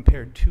study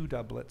compared 2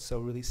 doublets, so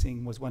really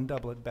seeing was one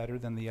doublet better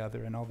than the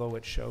other, and although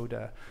it showed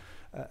a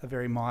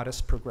very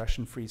modest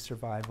progression-free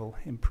survival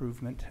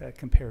improvement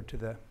compared to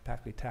the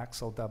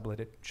paclitaxel doublet,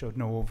 it showed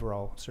no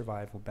overall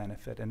survival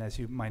benefit. And as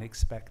you might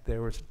expect,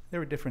 there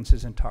were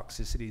differences in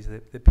toxicities.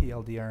 The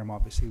PLD arm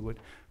obviously would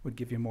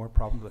give you more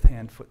problems with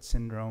hand-foot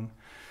syndrome,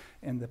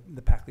 and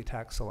the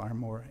paclitaxel arm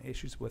more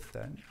issues with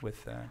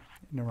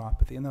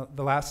neuropathy. And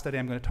the last study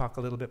I'm going to talk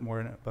a little bit more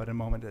about in a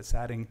moment is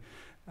adding.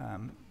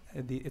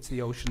 It's the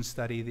OCEAN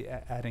study,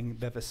 adding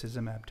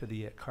bevacizumab to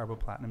the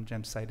carboplatin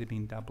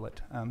gemcitabine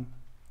doublet.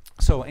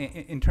 So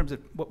in terms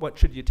of what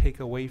should you take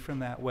away from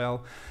that?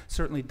 Well,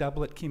 certainly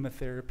doublet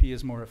chemotherapy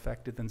is more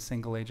effective than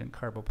single-agent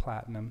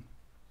carboplatin.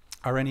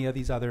 Are any of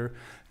these other,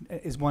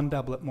 is one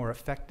doublet more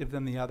effective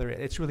than the other?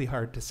 It's really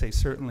hard to say.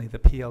 Certainly the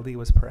PLD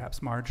was perhaps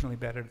marginally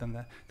better than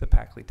the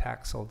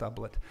paclitaxel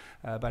doublet.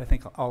 But I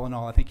think all in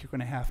all, I think you're going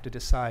to have to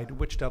decide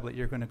which doublet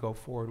you're going to go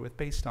forward with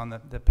based on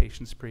the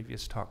patient's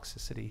previous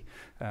toxicity.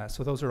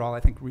 So those are all, I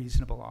think,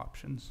 reasonable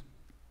options.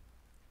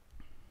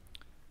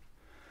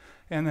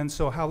 And then,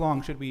 so how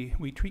long should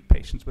we treat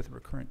patients with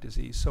recurrent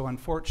disease? So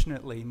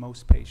unfortunately,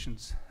 most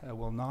patients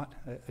will not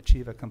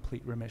achieve a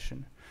complete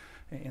remission.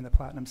 In the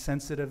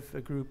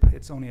platinum-sensitive group,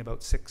 it's only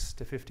about 6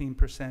 to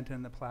 15%.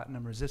 In the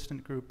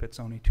platinum-resistant group, it's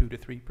only 2 to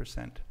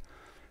 3%.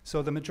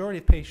 So the majority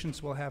of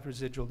patients will have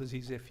residual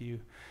disease if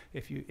you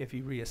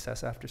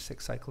reassess after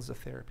 6 cycles of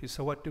therapy.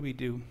 So what do we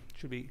do?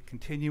 Should we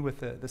continue with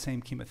the same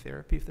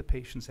chemotherapy if the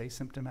patient's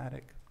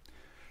asymptomatic?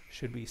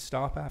 Should we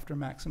stop after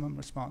maximum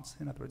response?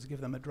 In other words, give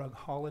them a drug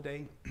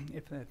holiday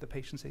if the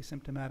patient's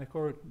asymptomatic,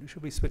 or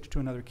should we switch to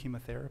another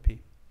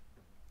chemotherapy?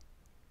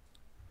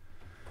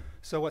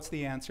 So what's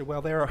the answer?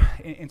 Well, there are,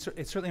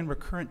 certainly in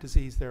recurrent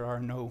disease, there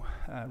are no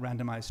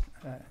randomized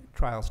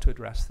trials to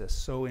address this.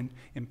 So in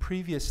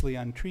previously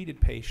untreated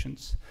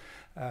patients,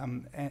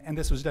 and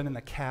this was done in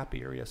the CAP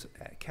era, so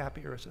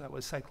that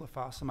was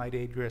cyclophosphamide,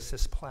 ADRA,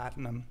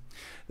 cisplatinum.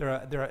 There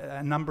are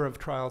a number of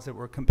trials that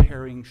were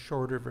comparing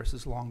shorter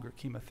versus longer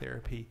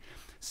chemotherapy,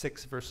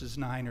 6 versus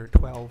 9 or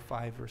 12,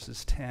 5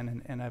 versus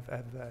 10, and I've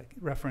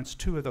referenced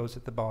 2 of those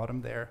at the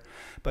bottom there.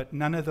 But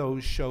none of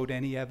those showed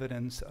any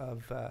evidence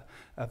of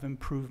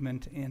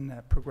improvement in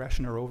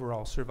progression or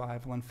overall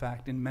survival. In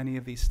fact, in many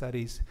of these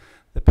studies,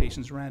 the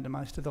patients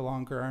randomized to the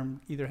longer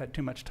arm either had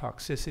too much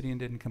toxicity and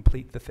didn't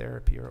complete the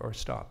therapy or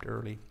stopped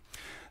early.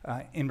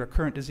 In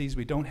recurrent disease,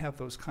 we don't have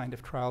those kind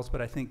of trials,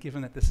 but I think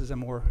given that this is a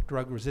more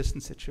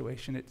drug-resistant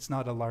situation, it's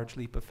not a large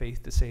leap of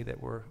faith to say that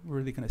we're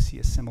really going to see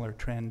a similar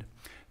trend.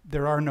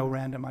 There are no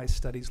randomized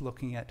studies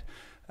looking at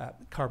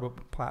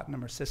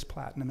carboplatinum or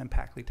cisplatinum and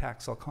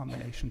paclitaxel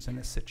combinations in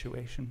this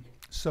situation.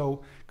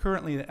 So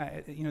currently,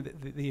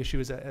 the issue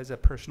is a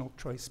personal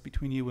choice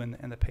between you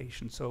and the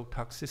patient. So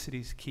toxicity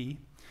is key.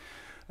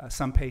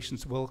 Some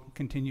patients will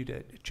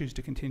choose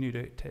to continue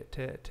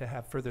to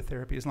have further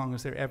therapy as long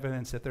as there's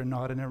evidence that they're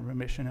not in a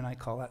remission, and I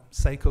call that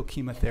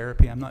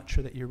psychochemotherapy. I'm not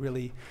sure that you're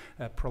really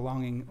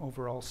prolonging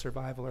overall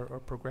survival or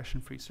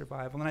progression-free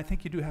survival. And I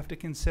think you do have to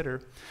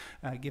consider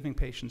giving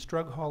patients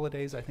drug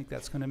holidays. I think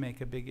that's going to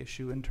make a big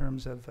issue in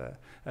terms of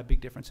a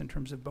big difference in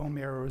terms of bone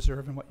marrow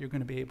reserve and what you're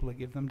going to be able to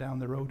give them down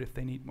the road if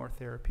they need more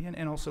therapy,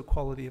 and also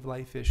quality of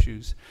life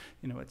issues.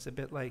 It's a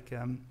bit like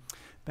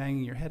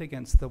banging your head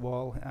against the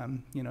wall.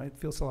 It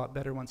feels a lot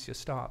better once you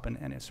stop,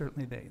 and it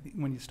certainly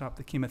when you stop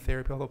the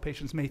chemotherapy, although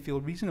patients may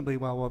feel reasonably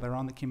well while they're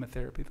on the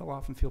chemotherapy, they'll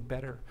often feel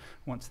better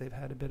once they've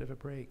had a bit of a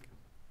break.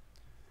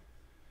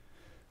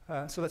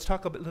 So let's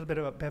talk a little bit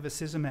about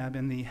bevacizumab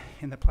in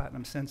the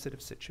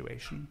platinum-sensitive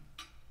situation.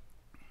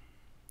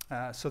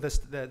 So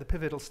the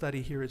pivotal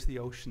study here is the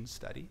OCEAN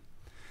study.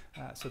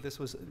 So this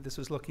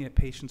was looking at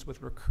patients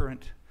with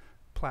recurrent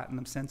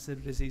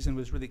platinum-sensitive disease and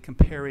was really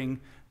comparing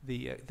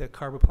the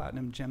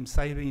carboplatinum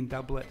gemcitabine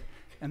doublet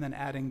and then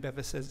adding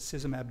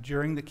bevacizumab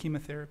during the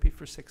chemotherapy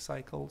for 6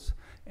 cycles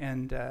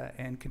and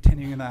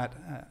continuing that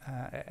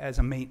as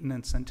a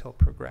maintenance until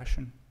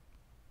progression.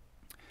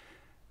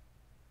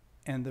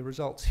 And the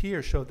results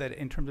here show that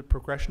in terms of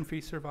progression-free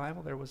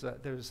survival, there was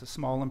a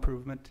small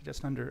improvement to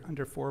just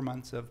under 4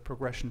 months of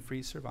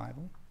progression-free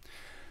survival.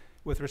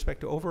 With respect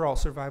to overall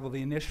survival,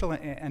 the initial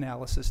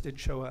analysis did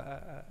show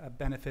a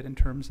benefit in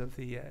terms of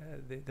the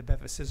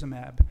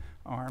bevacizumab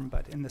arm,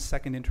 but in the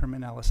second interim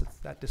analysis,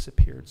 that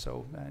disappeared,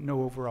 so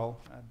no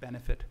overall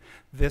benefit.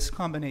 This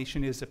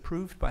combination is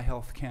approved by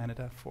Health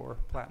Canada for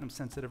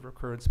platinum-sensitive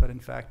recurrence, but in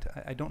fact,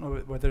 I don't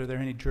know whether there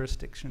are any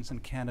jurisdictions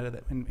in Canada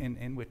that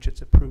in which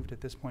it's approved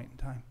at this point in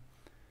time.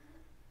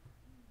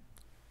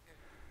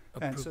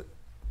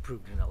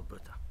 Approved in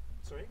Alberta.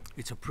 Sorry?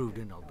 It's approved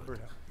in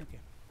Alberta. Okay.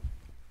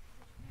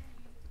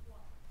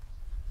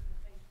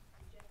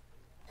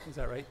 Is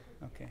that right?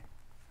 Okay.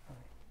 All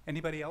right.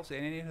 Anybody else?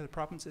 Any other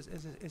provinces?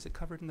 Is it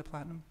covered in the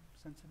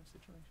platinum-sensitive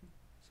situation?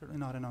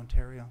 Certainly not in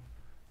Ontario.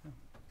 No.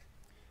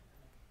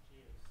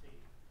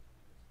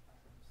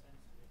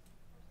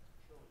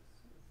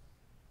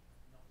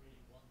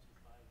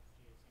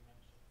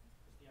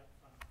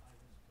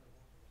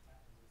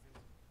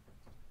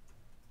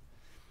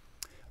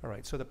 All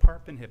right, so the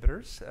PARP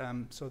inhibitors,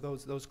 so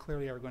those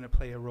clearly are going to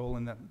play a role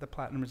in the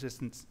platinum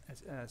resistance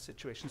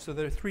situation. So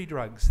there are 3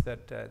 drugs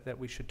that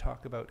we should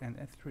talk about, and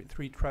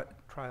three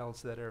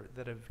trials that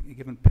have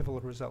given pivotal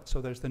results. So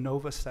there's the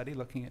NOVA study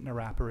looking at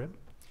niraparib.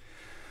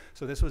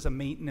 So this was a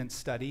maintenance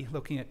study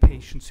looking at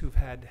patients who've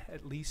had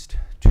at least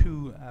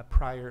 2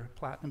 prior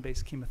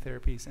platinum-based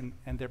chemotherapies,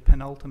 and their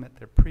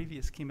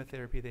previous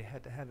chemotherapy, they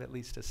had to have at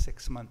least a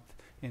 6-month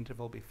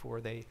interval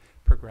before they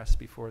progressed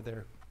before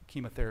their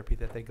chemotherapy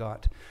that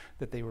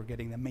they were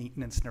getting the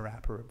maintenance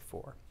niraparib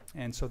for.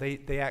 And so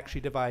they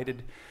actually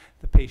divided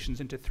the patients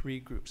into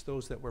 3 groups: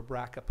 those that were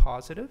BRCA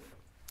positive,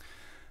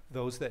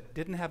 Those that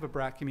didn't have a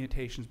BRCA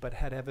mutations but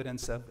had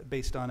evidence of,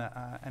 based on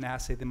an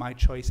assay, the My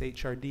Choice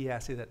HRD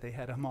assay, that they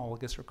had a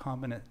homologous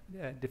recombinant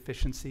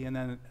deficiency, and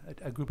then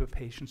a group of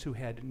patients who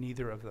had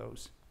neither of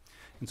those.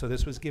 And so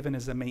this was given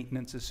as a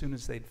maintenance as soon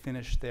as they'd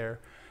finished their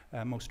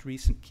most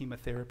recent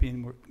chemotherapy,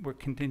 and were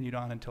continued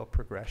on until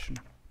progression.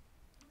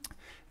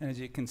 And as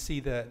you can see,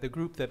 the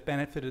group that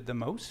benefited the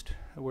most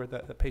were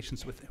the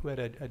patients who had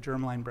a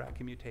germline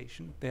BRCA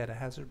mutation. They had a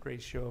hazard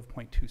ratio of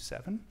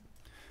 0.27.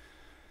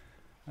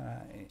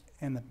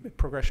 And the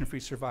progression-free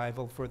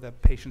survival for the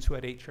patients who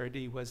had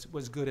HRD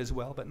was good as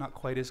well, but not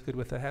quite as good,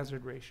 with a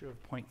hazard ratio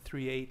of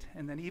 0.38.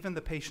 And then even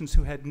the patients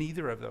who had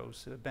neither of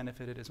those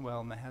benefited as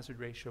well, and the hazard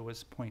ratio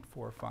was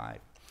 0.45.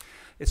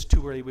 It's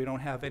too early. We don't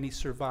have any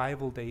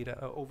survival data,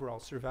 overall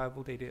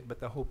survival data, but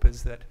the hope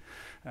is that,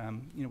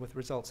 with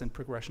results in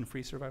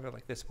progression-free survival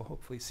like this, we'll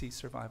hopefully see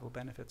survival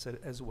benefits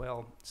as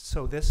well.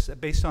 So this,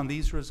 based on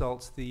these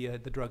results, the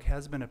drug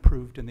has been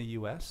approved in the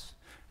US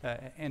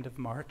end of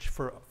March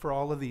for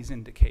all of these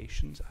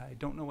indications. I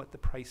don't know what the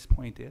price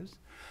point is,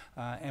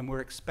 and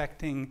we're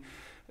expecting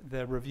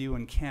the review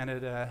in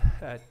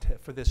Canada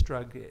for this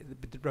drug.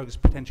 The drug is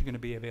potentially going to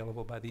be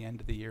available by the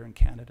end of the year in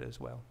Canada as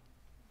well.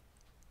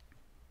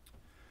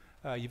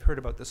 You've heard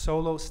about the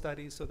SOLO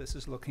study, so this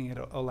is looking at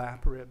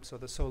olaparib. So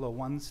the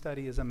SOLO-1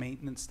 study is a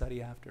maintenance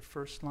study after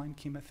first-line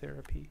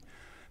chemotherapy.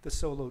 The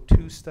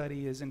SOLO-2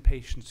 study is in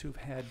patients who've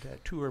had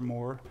 2 or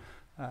more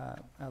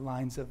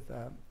lines of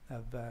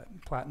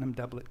platinum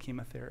doublet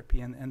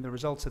chemotherapy. And the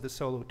results of the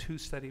SOLO-2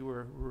 study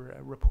were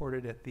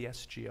reported at the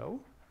SGO.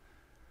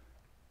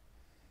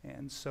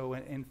 And so,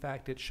 in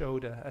fact, it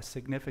showed a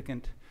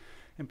significant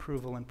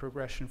improvement in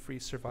progression-free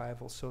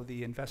survival. So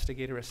the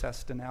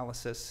investigator-assessed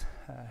analysis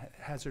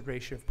hazard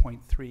ratio of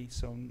 0.3,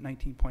 so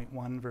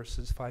 19.1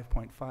 versus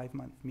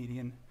 5.5-month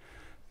median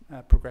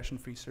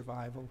progression-free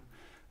survival.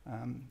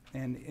 And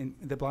in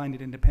the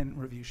blinded independent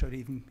review showed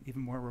even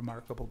more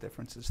remarkable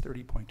differences,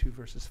 30.2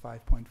 versus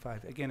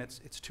 5.5. Again, it's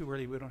too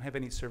early. We don't have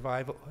any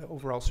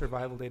overall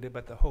survival data,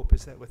 but the hope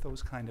is that with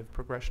those kind of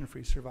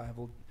progression-free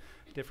survival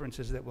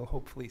differences, that we'll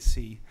hopefully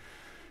see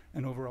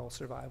an overall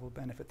survival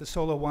benefit. The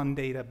SOLO-1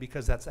 data,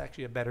 because that's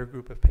actually a better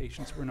group of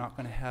patients, we're not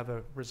going to have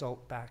a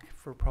result back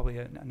for probably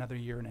another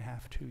 1.5 years,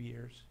 2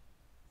 years.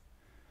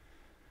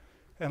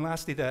 And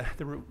lastly, the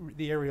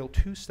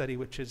Ariel-2 study,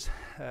 which is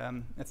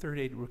a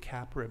third-aid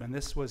rucaparib, and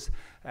this was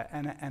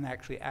an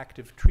actually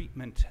active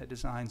treatment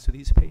design. So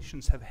these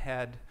patients have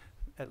had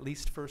at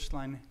least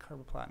first-line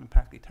carboplatin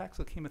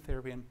paclitaxel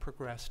chemotherapy and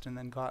progressed, and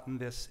then gotten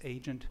this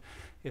agent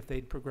if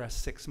they'd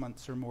progressed 6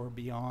 months or more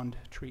beyond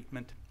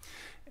treatment.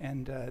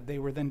 And they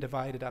were then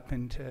divided up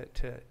into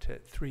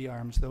 3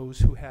 arms: those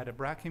who had a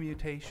BRCA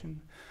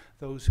mutation,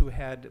 those who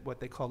had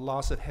what they call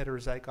loss of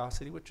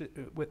heterozygosity, which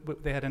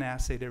they had an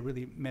assay to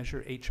really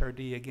measure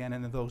HRD again,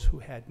 and then those who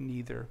had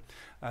neither.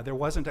 There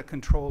wasn't a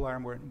control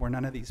arm where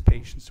none of these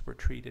patients were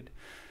treated.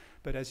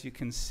 But as you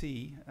can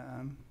see,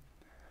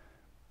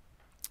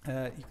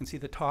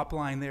 the top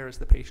line there is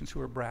the patients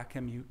who are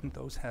BRCA mutant.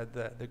 Those had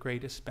the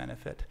greatest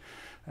benefit.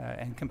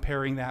 And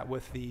comparing that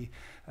with the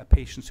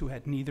patients who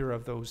had neither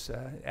of those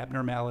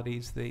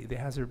abnormalities, the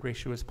hazard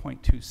ratio is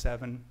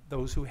 0.27.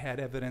 Those who had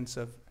evidence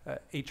of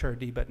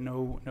HRD but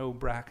no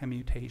BRCA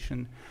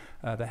mutation,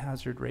 the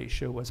hazard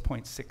ratio was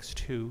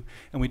 0.62.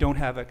 And we don't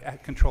have a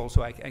control,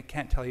 so I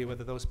can't tell you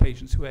whether those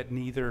patients who had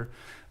neither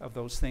of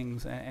those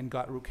things and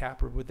got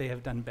rucaparib, would they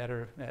have done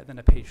better than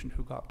a patient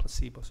who got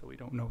placebo. So we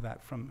don't know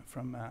that from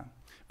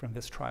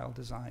this trial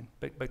design.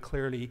 But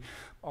clearly,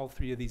 all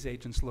 3 of these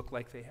agents look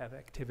like they have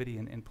activity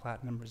in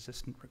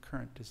platinum-resistant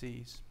recurrent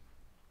disease.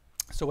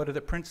 So what are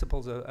the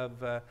principles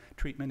of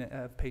treatment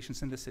of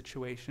patients in this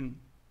situation?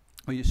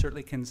 Well, you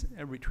certainly can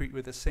retreat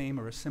with the same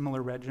or a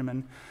similar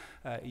regimen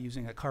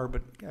using a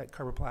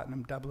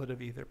carboplatin doublet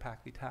of either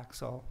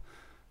paclitaxel,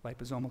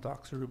 liposomal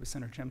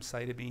doxorubicin, or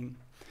gemcitabine.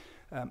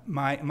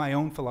 My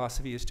own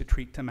philosophy is to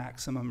treat to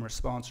maximum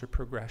response or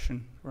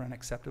progression or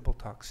unacceptable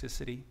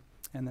toxicity,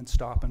 and then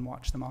stop and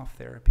watch them off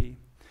therapy.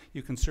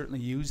 You can certainly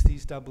use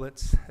these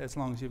doublets as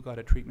long as you've got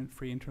a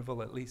treatment-free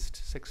interval at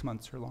least 6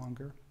 months or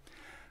longer.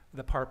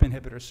 The PARP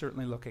inhibitors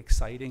certainly look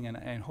exciting,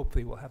 and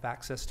hopefully we'll have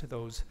access to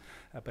those.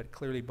 But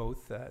clearly,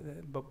 both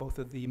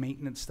of the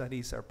maintenance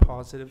studies are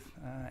positive,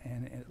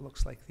 and it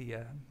looks like the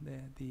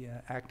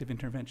active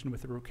intervention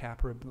with the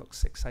rucaparib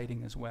looks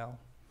exciting as well.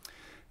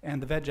 And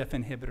the VEGF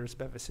inhibitors,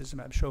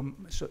 bevacizumab,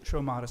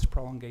 show modest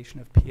prolongation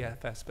of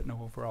PFS, but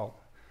no overall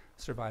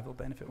survival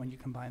benefit when you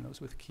combine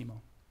those with chemo.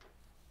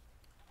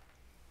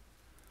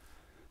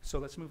 So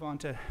let's move on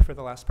for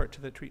the last part,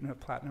 to the treatment of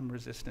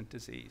platinum-resistant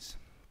disease.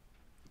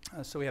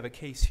 So we have a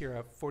case here,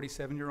 a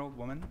 47-year-old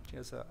woman. She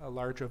has a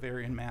large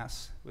ovarian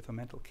mass with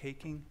omental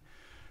caking.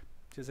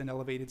 She has an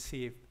elevated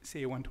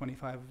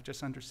CA125 of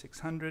just under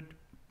 600.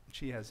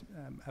 She has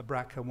a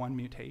BRCA1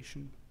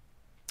 mutation.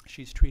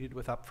 She's treated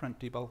with upfront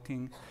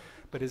debulking,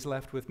 but is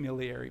left with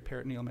miliary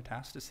peritoneal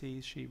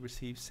metastases. She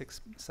receives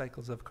 6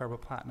 cycles of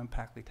carboplatin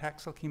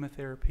paclitaxel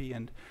chemotherapy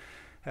and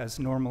has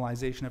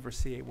normalization of her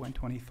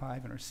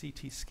CA125 and her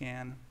CT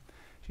scan.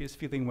 She is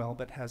feeling well,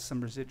 but has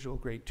some residual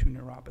grade 2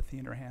 neuropathy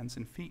in her hands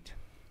and feet.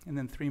 And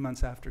then 3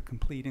 months after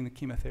completing the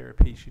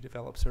chemotherapy, she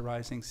develops a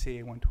rising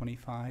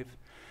CA-125,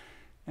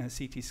 and a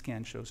CT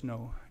scan shows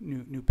no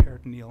new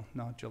peritoneal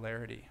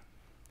nodularity.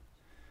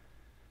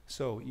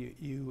 So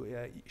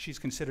she's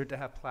considered to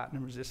have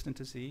platinum-resistant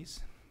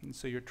disease, and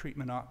so your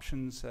treatment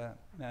options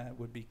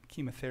would be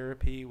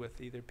chemotherapy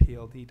with either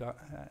PLD,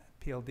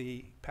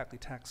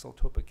 paclitaxel,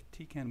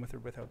 topotecan with or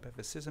without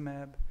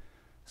bevacizumab,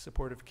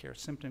 supportive care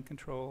symptom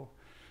control,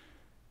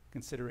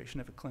 consideration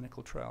of a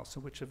clinical trial.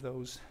 So which of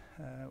those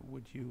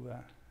would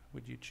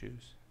you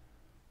choose?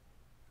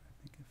 I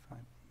think if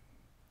I'm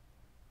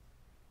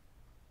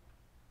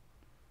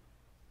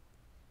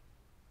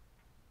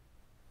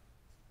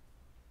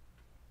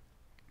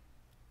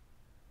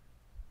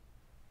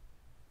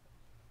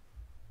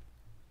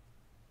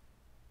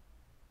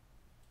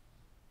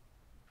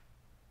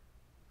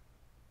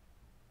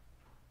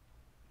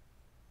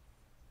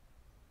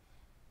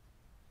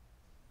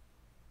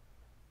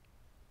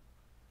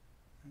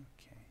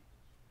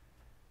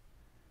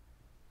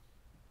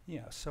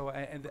Yeah, so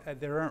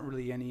there aren't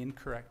really any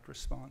incorrect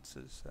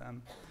responses.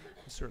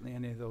 Certainly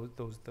any of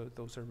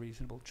those are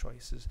reasonable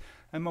choices.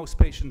 And most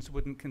patients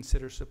wouldn't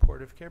consider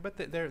supportive care, but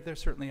there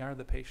certainly are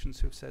the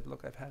patients who've said,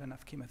 look, I've had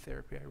enough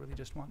chemotherapy, I really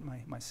just want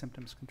my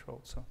symptoms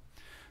controlled. So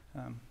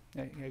I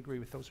agree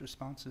with those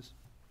responses.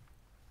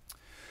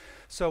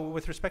 So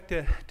with respect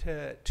to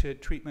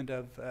treatment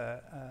of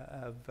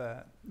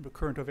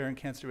recurrent ovarian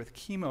cancer with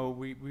chemo,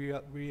 we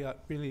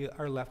really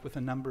are left with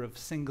a number of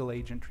single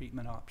agent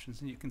treatment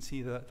options. And you can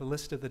see the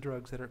list of the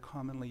drugs that are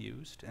commonly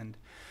used. And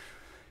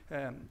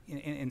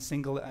in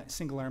single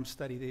arm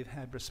study, they've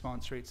had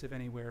response rates of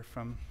anywhere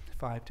from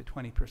 5 to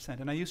 20%.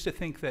 And I used to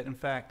think that, in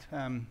fact,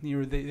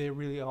 they're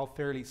really all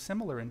fairly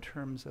similar in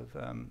terms of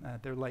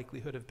their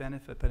likelihood of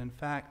benefit. But in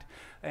fact,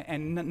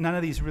 and none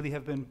of these really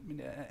have been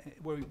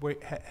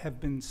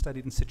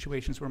studied in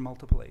situations where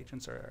multiple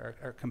agents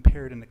are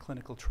compared in a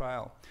clinical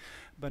trial.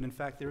 But in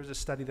fact, there is a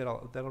study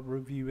that'll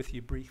review with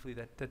you briefly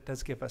that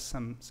does give us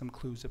some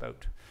clues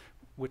about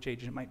which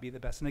agent might be the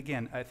best. And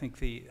again, I think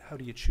how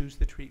do you choose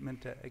the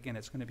treatment? Again,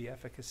 it's going to be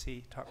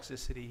efficacy,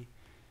 toxicity,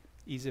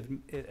 ease of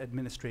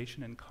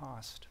administration, and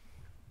cost.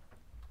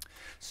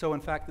 So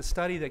in fact, the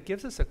study that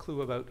gives us a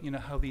clue about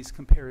how these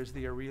compare is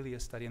the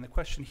Aurelia study. And the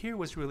question here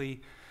was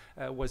really,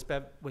 was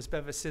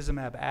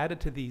bevacizumab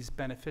added to these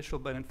beneficial?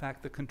 But in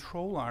fact, the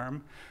control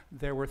arm,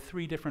 there were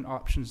 3 different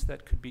options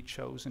that could be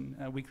chosen: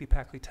 weekly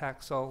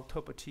paclitaxel,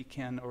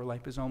 topotecan, or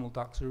liposomal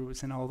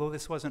doxorubicin. Although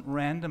this wasn't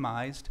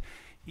randomized,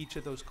 each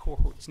of those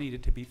cohorts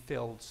needed to be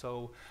filled.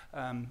 So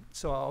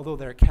although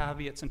there are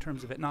caveats in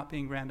terms of it not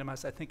being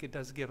randomized, I think it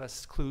does give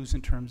us clues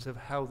in terms of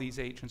how these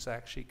agents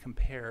actually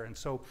compare. And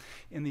so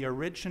in the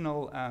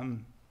original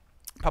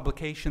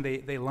publication,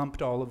 they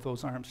lumped all of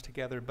those arms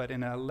together, but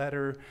in a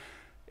letter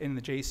in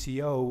the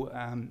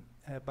JCO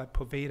by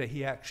Poveda,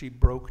 he actually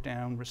broke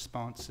down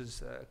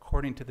responses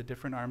according to the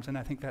different arms, and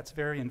I think that's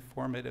very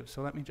informative.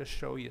 So let me just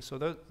show you.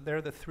 So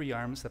they're the 3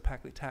 arms: the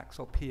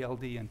paclitaxel,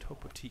 PLD, and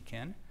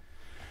topotecan.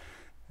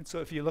 And so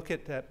if you look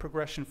at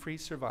progression-free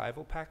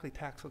survival,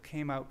 paclitaxel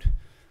came out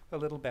a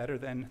little better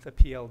than the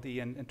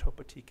PLD and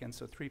topotecan,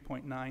 so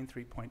 3.9,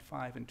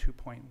 3.5, and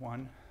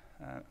 2.1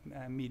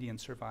 median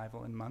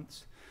survival in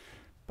months.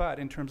 But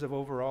in terms of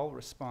overall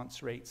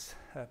response rates,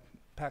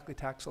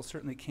 paclitaxel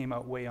certainly came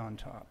out way on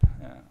top,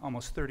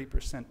 almost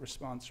 30%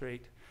 response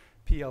rate.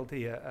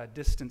 PLD a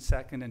distant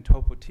second, and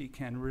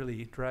topotecan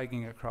really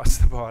dragging across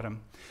the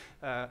bottom.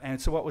 And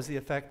so what was the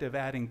effect of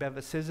adding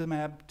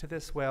bevacizumab to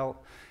this?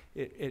 Well,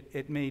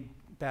 it made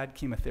bad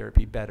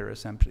chemotherapy better,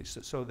 essentially.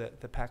 So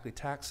the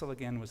paclitaxel,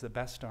 again, was the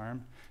best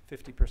arm,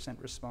 50%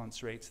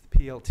 response rates. The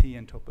PLT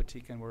and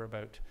topotecan were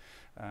about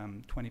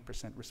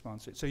 20%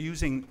 response rate. So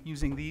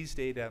using these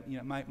data,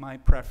 my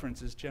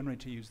preference is generally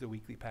to use the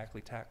weekly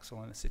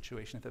paclitaxel in a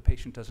situation. If the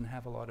patient doesn't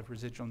have a lot of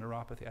residual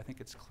neuropathy, I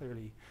think it's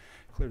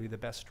clearly the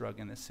best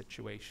drug in this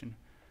situation.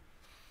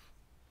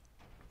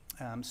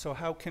 So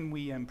how can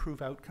we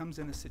improve outcomes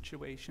in a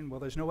situation? Well,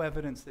 there's no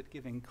evidence that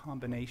giving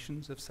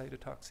combinations of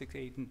cytotoxic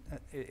agent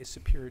is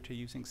superior to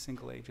using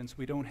single agents.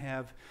 We don't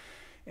have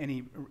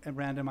any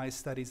randomized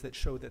studies that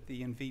show that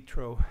the in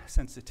vitro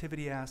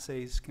sensitivity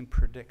assays can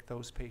predict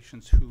those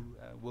patients who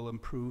will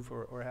improve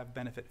or have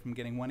benefit from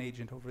getting one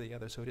agent over the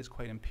other, so it is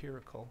quite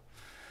empirical.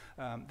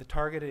 The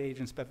targeted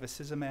agents,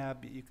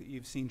 bevacizumab,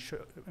 you've seen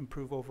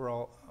improve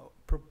overall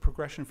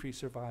progression-free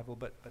survival,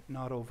 but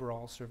not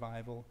overall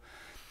survival.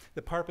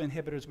 The PARP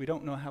inhibitors, we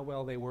don't know how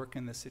well they work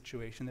in this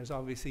situation. There's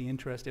obviously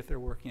interest if they're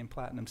working in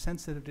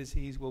platinum-sensitive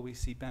disease. Will we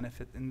see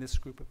benefit in this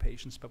group of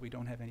patients? But we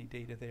don't have any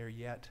data there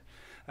yet.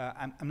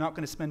 I'm not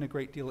going to spend a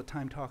great deal of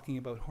time talking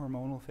about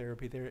hormonal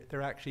therapy.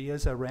 There actually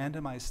is a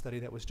randomized study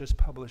that was just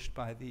published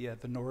by the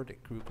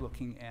Nordic group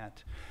looking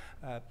at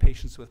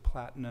patients with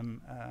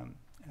platinum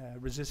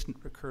resistant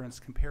recurrence,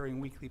 comparing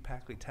weekly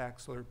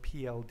paclitaxel or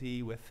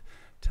PLD with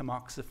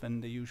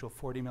tamoxifen, the usual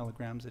 40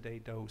 milligrams a day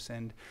dose,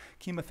 and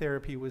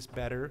chemotherapy was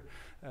better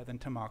than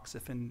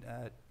tamoxifen.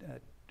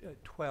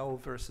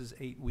 12 versus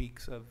 8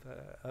 weeks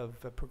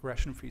of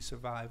progression-free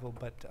survival,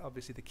 but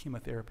obviously the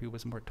chemotherapy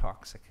was more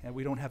toxic. And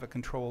we don't have a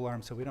control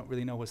arm, so we don't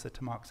really know was the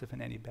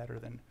tamoxifen any better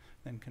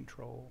than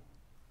control.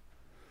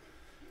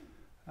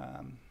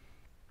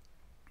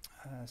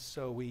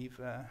 So we've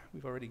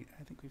already,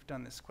 I think we've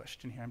done this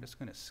question here. I'm just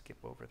going to skip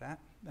over that.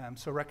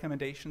 So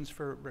recommendations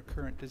for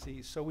recurrent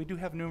disease. So we do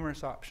have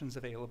numerous options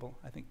available.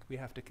 I think we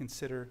have to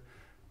consider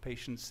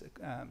patients'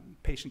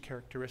 patient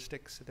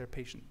characteristics, their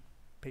patient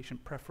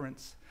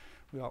preference.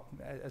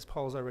 As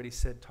Paul's already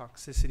said,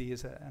 toxicity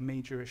is a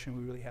major issue.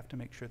 We really have to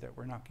make sure that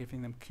we're not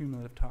giving them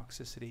cumulative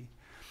toxicity.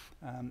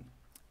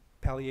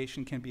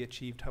 Palliation can be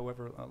achieved,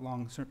 however,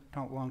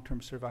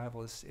 long-term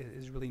survival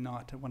is really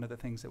not one of the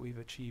things that we've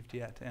achieved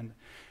yet. And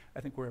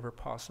I think wherever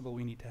possible,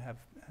 we need to have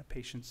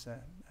patients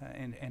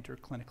enter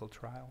clinical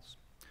trials.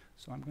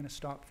 So I'm going to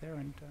stop there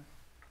and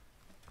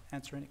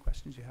answer any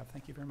questions you have.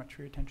 Thank you very much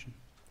for your attention.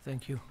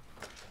 Thank you.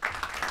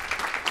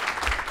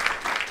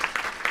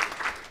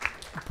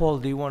 Paul,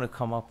 do you want to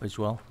come up as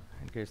well,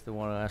 in case they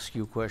want to ask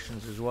you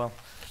questions as well?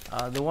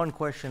 The one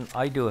question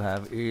I do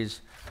have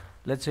is,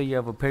 let's say you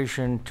have a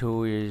patient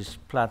who is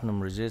platinum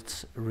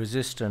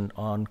resistant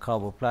on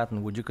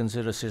carboplatin. Would you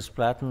consider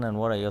cisplatin, and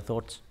what are your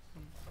thoughts?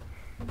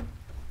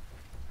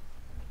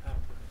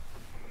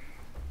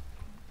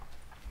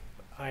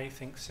 I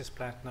think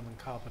cisplatinum and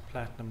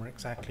carboplatin are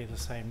exactly the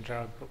same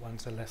drug, but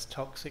one's a less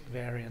toxic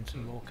variant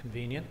and more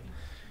convenient.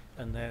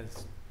 And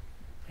there's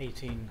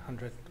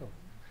 1,800 or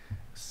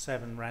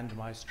 7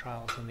 randomized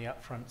trials in the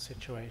upfront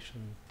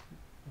situation,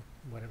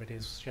 whatever it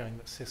is, showing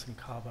that cis and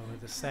carbo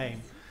are the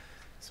same.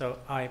 So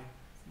I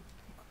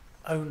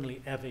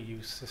only ever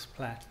use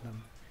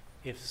cisplatinum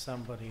if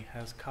somebody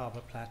has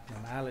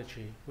carboplatin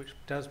allergy, which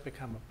does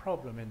become a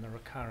problem in the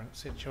recurrent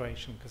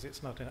situation because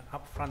it's not an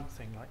upfront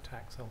thing like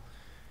Taxol,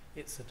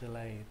 it's a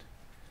delayed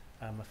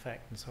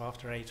effect. And so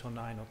after 8 or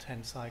 9 or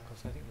 10 cycles,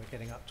 I think we're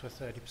getting up to a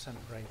 30%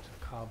 rate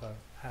of carbo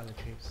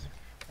allergies.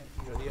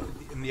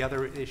 And the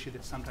other issue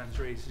that sometimes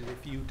raised is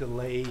if you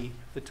delay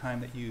the time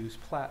that you use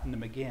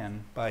platinum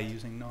again by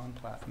using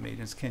non-platinum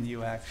agents, can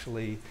you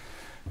actually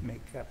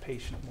make a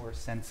patient more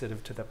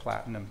sensitive to the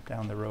platinum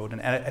down the road?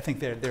 And I think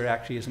there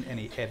actually isn't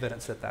any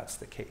evidence that that's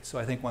the case. So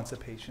I think once a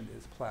patient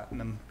is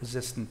platinum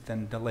resistant,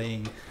 then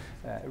delaying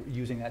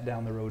using that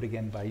down the road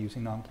again by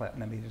using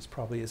non-platinum agents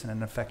probably isn't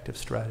an effective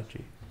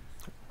strategy.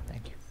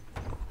 Thank you.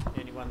 The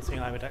only one thing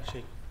I would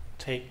actually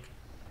take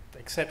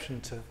exception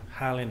to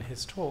Hal in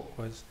his talk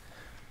was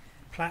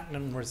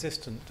platinum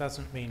resistant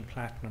doesn't mean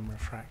platinum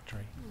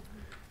refractory.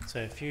 So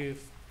if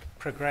you've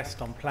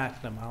progressed on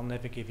platinum, I'll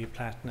never give you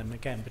platinum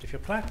again. But if you're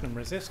platinum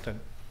resistant,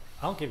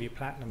 I'll give you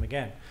platinum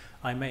again.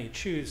 I may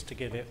choose to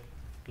give it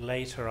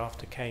later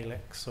after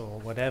Calyx or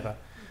whatever,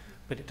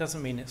 but it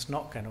doesn't mean it's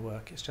not going to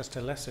work. It's just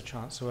a lesser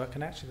chance to work.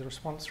 And actually the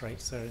response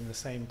rates are in the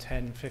same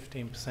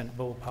 10-15%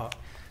 ballpark.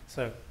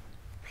 So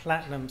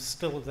platinum's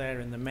still there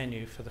in the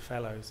menu for the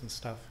fellows and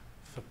stuff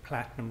for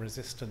platinum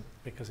resistant,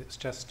 because it's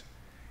just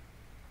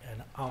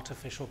an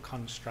artificial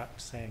construct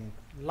saying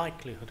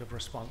likelihood of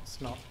response,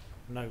 not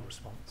no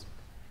response.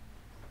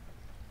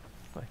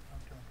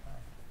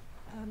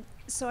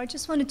 So I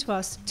just wanted to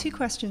ask 2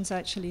 questions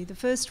actually. The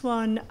first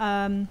one,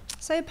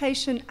 say a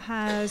patient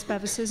has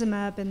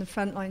bevacizumab in the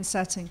frontline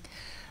setting.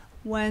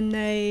 When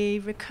they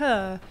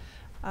recur,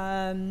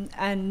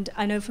 and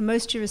I know for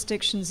most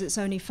jurisdictions it's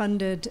only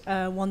funded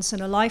once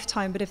in a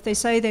lifetime, but if they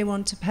say they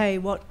want to pay,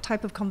 what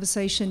type of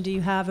conversation do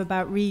you have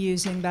about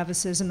reusing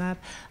bevacizumab?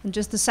 And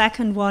just the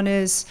second one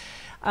is,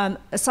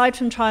 aside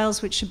from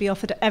trials which should be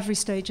offered at every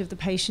stage of the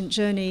patient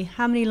journey,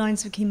 how many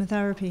lines of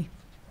chemotherapy?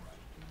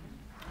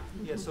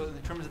 Yeah, so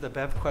in terms of the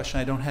BEV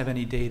question, I don't have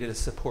any data to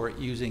support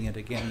using it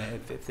again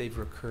if they've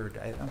recurred.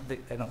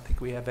 I don't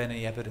think we have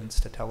any evidence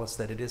to tell us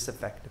that it is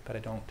effective, but I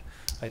don't.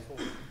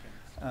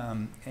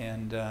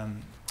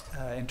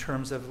 In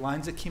terms of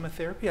lines of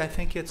chemotherapy, I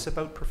think it's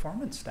about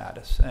performance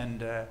status.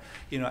 And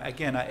you know,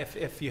 again,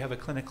 if you have a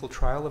clinical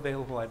trial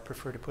available, I'd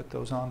prefer to put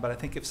those on. But I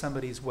think if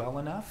somebody's well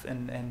enough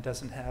and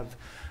doesn't have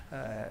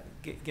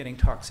getting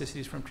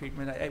toxicities from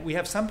treatment, we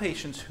have some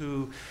patients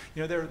who,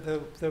 you know, they're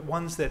the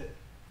ones that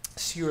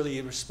serially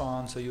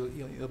respond, so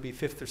you'll be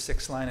 5th or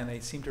 6th line and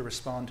they seem to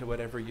respond to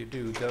whatever you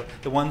do.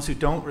 The ones who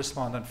don't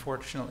respond,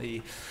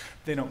 unfortunately,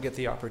 they don't get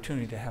the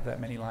opportunity to have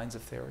that many lines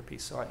of therapy.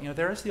 So you know,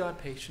 there is the odd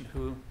patient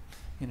who,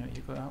 you know,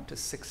 you go out to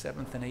 6th,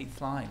 7th, and 8th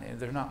line.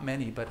 They're not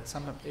many, but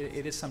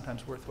it is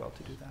sometimes worthwhile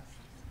to do that.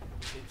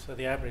 So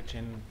the average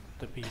in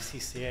the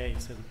BCCA,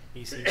 so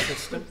the BC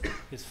system,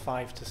 is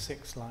 5 to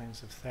 6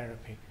 lines of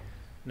therapy.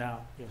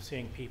 Now, you're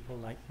seeing people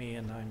like me,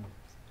 and I'm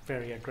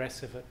very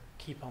aggressive at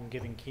keep on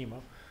giving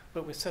chemo,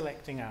 but we're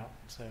selecting out.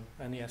 So,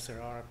 and yes,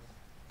 there are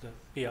the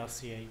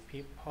BRCA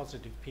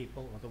positive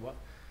people, or the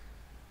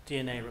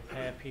DNA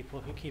repair people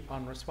who keep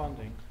on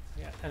responding.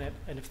 Yeah,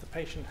 and if the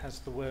patient has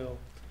the will,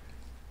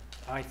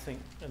 I think,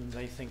 and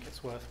they think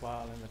it's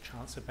worthwhile and the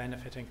chance of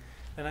benefiting,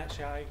 then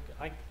actually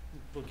I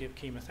will give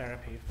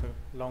chemotherapy for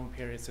long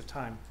periods of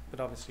time, but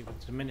obviously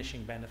with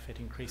diminishing benefit,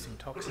 increasing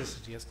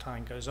toxicity as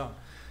time goes on.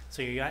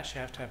 So you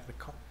actually have to have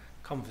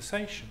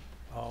conversation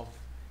of,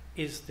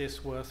 is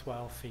this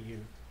worthwhile for you?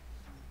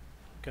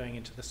 Going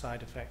into the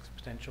side effects,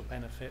 potential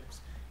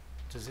benefits,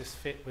 does this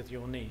fit with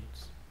your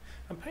needs?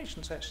 And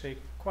patients actually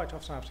quite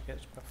often after get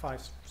about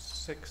 5,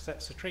 6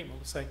 sets of treatment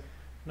will say,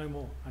 no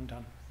more, I'm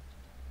done.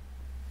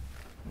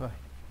 Right.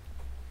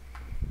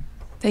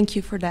 Thank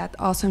you for that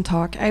awesome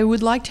talk. I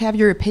would like to have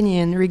your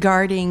opinion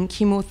regarding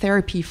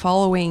chemotherapy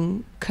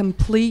following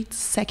complete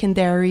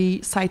secondary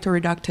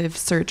cytoreductive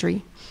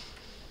surgery.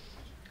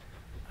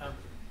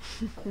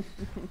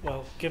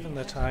 Well, given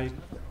that I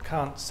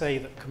can't say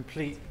that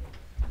complete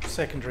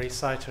secondary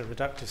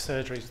cytoreductive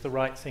surgery is the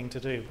right thing to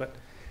do, but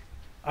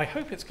I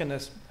hope it's going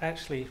to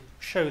actually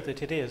show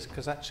that it is,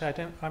 because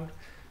actually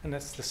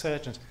unless the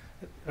surgeons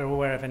are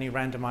aware of any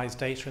randomized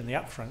data in the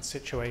upfront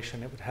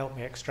situation, it would help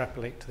me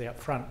extrapolate to the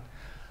upfront.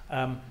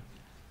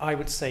 I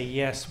would say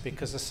yes,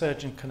 because a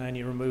surgeon can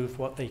only remove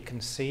what they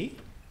can see.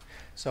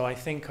 So I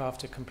think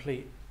after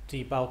complete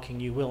debulking,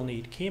 you will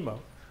need chemo.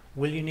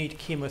 Will you need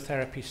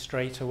chemotherapy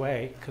straight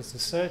away? Because the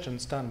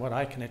surgeon's done what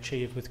I can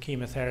achieve with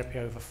chemotherapy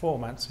over 4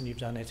 months, and you've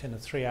done it in a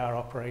 3-hour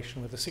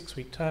operation with a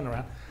 6-week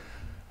turnaround.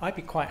 I'd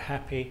be quite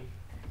happy,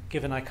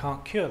 given I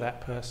can't cure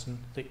that person,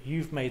 that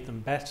you've made them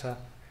better,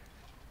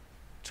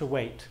 to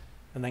wait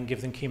and then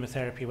give them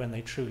chemotherapy when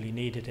they truly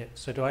needed it.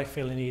 So do I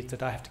feel a need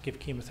that I have to give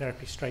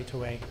chemotherapy straight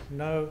away?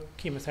 No.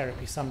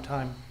 Chemotherapy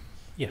sometime?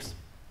 Yes.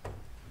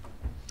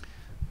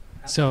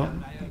 So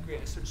I agree.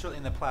 Certainly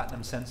in the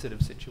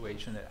platinum-sensitive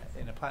situation,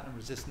 in a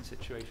platinum-resistant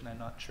situation, I'm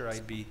not sure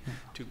I'd be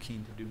too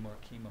keen to do more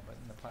chemo, but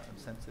in the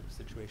platinum-sensitive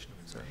situation,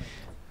 certainly.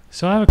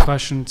 So I have a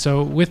question.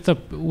 So with the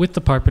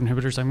PARP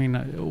inhibitors, I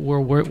mean,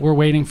 we're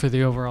waiting for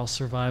the overall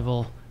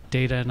survival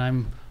data, and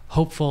I'm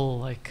hopeful,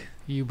 like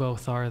you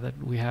both are, that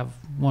we have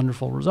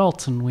wonderful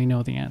results and we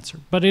know the answer.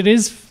 But it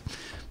is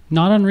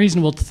not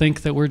unreasonable to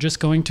think that we're just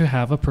going to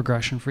have a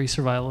progression-free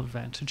survival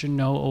advantage and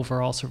no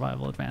overall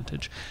survival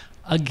advantage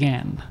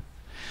again.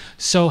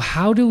 So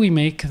how do we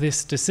make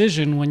this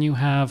decision when you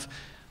have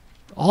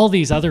all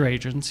these other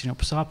agents,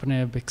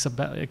 pazopanib,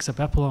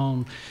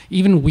 exabeplone,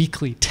 even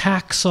weekly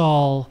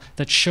Taxol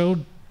that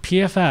showed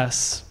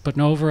PFS but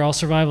no overall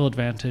survival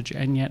advantage,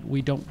 and yet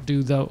we don't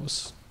do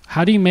those?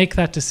 How do you make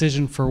that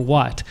decision for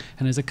what?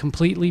 And is it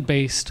completely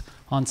based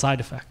on side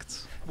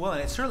effects? Well,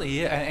 and it's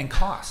certainly and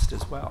cost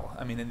as well.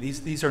 I mean, and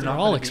these are not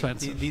all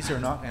expensive. These are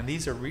not, and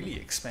these are really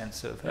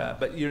expensive. Yeah.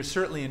 But you're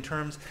certainly in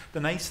terms. The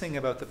nice thing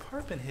about the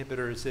PARP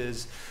inhibitors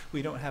is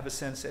we don't have a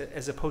sense,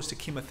 as opposed to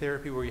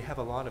chemotherapy, where you have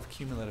a lot of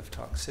cumulative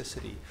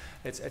toxicity.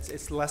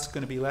 It's less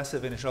going to be less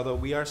of an issue. Although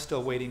we are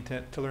still waiting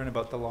to learn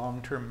about the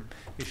long-term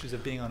issues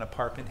of being on a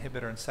PARP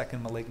inhibitor and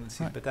second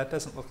malignancies. Right. But that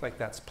doesn't look like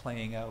that's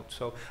playing out.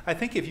 So I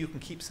think if you can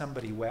keep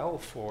somebody well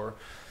for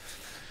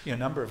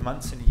number of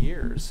months and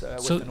years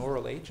with an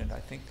oral agent,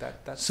 I think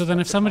that's... So then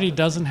if somebody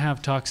doesn't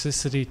have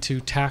toxicity to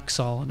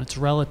Taxol and it's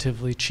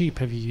relatively cheap,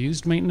 have you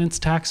used maintenance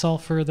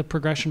Taxol for the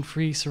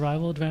progression-free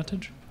survival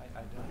advantage?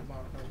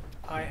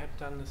 I have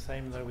done the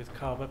same, though, with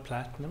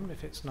carboplatinum.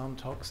 If it's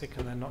non-toxic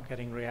and they're not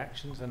getting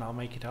reactions, then I'll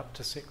make it up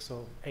to 6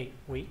 or 8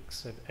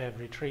 weeks of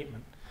every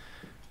treatment.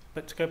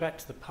 But to go back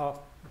to the PARP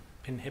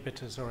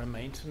inhibitors or a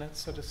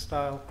maintenance sort of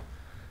style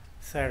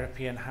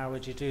therapy and how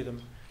would you do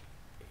them,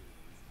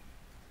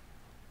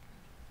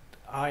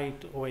 I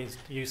always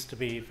used to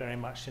be very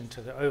much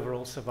into the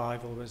overall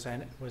survival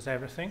was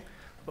everything,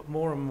 but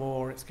more and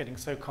more it's getting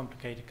so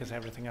complicated because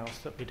everything else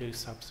that we do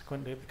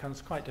subsequently, it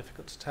becomes quite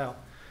difficult to tell.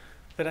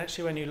 But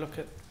actually when you look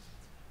at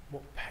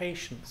what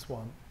patients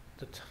want,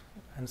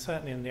 and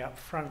certainly in the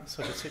upfront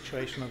sort of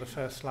situation of the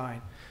first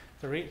line,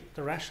 the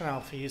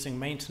rationale for using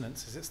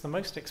maintenance is it's the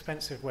most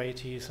expensive way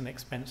to use an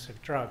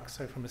expensive drug.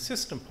 So from a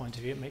system point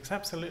of view, it makes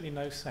absolutely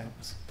no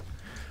sense.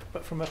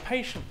 But from a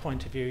patient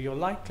point of view, you're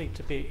likely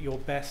to be at your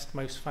best,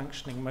 most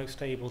functioning,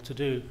 most able to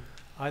do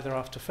either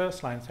after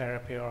first-line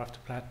therapy or after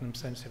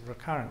platinum-sensitive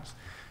recurrence.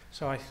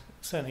 So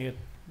certainly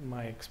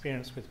my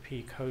experience with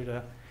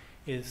P-CODA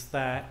is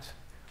that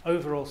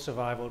overall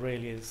survival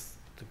really is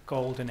the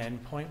golden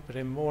endpoint, but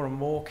in more and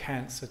more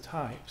cancer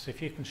types,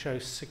 if you can show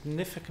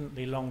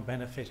significantly long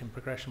benefit in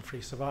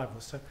progression-free survival,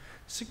 so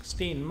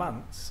 16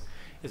 months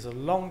is a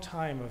long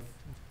time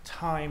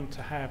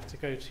to have to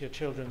go to your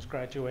children's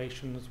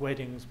graduations,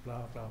 weddings,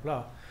 blah, blah,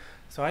 blah.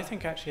 So I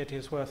think actually it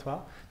is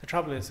worthwhile. The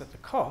trouble is that the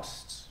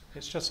costs,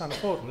 it's just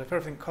unaffordable. If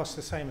everything costs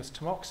the same as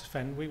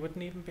tamoxifen, we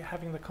wouldn't even be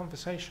having the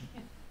conversation.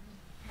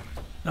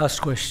 Last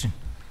question.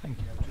 Thank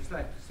you. I'd just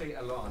like to say,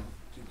 Alon,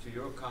 to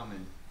your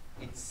comment,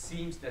 it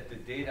seems that the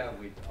data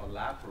with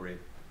olaparib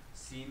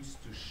seems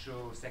to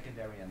show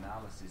secondary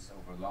analysis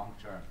over long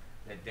term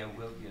that there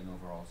will be an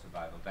overall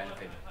survival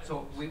benefit.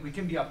 So we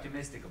can be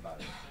optimistic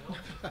about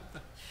it.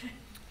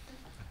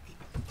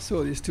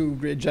 So these two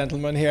great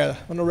gentlemen here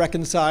want to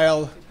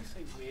reconcile. Did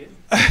you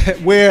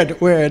say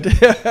weird? Weird.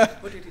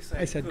 What did he say?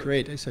 I said Good.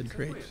 great. I said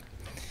great.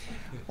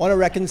 Want to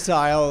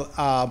reconcile,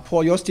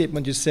 Paul, your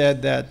statement. You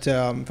said that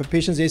for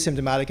patients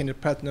asymptomatic in the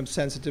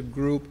platinum-sensitive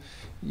group,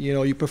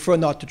 you prefer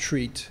not to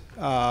treat.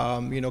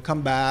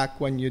 Come back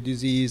when your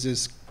disease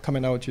is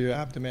coming out your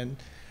abdomen.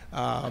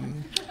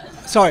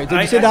 Sorry,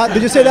 did you say that?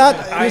 Did you say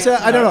that?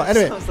 I don't know.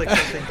 Anyway,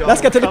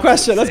 let's get to the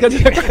question. Let's get to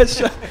the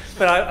question.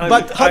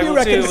 But how do you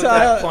reconcile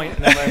that point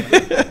in a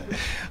moment?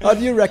 How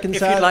do you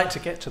reconcile? If you'd like to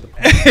get to the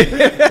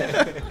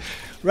point.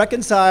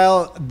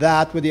 Reconcile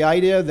that with the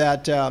idea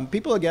that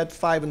people get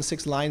 5 and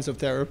 6 lines of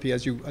therapy,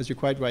 as you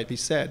quite rightly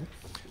said.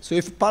 So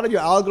if part of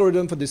your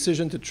algorithm for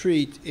decision to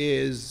treat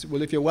is,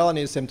 well, if you're well and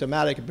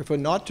asymptomatic and prefer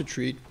not to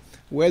treat,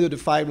 where do the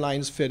 5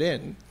 lines fit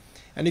in?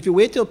 And if you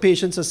wait till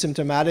patients are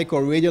symptomatic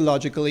or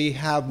radiologically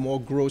have more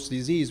gross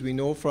disease, we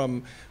know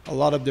from a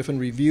lot of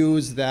different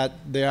reviews that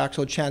their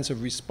actual chance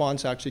of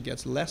response actually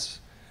gets less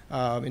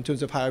in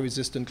terms of higher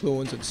resistant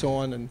clones and so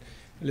on. And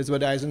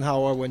Elizabeth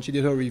Eisenhower, when she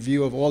did her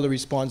review of all the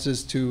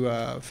responses to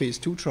phase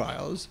 2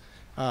 trials,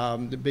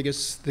 the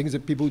biggest things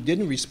that people who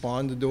didn't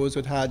respond, those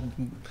that had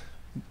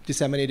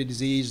disseminated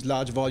disease,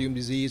 large volume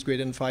disease,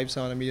 greater than 5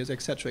 centimeters, et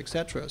cetera, et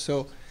cetera.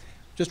 So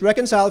just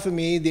reconcile for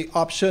me the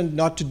option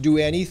not to do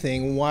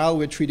anything while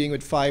we're treating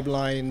with 5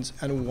 lines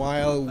and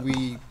while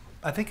we...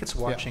 I think it's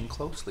watching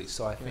closely.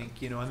 So I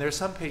think, you know, and there are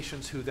some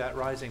patients who that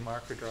rising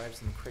marker drives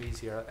them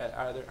crazy.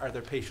 Are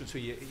there patients who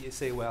you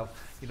say, well,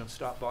 you know,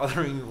 stop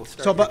bothering, we'll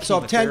start so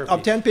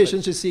of 10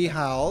 patients you see,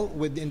 Hal,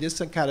 in this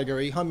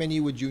category, how many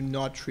would you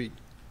not treat?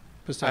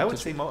 I would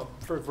say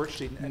for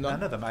virtually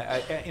none of them.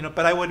 You know,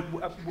 but I would.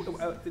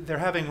 They're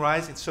having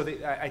rising, so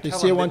I tell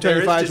them that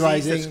there is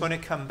disease that's going to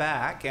come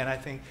back, and I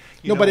think.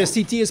 But their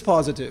CT is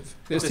positive.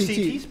 The CT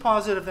is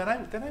positive. Then I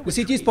would. The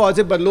CT is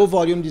positive, but low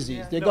volume disease.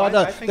 Yeah,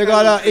 they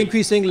got a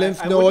increasing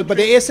lymph node, but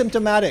they're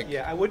asymptomatic.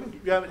 Yeah, I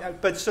wouldn't.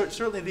 But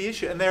certainly the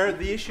issue, and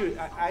the issue.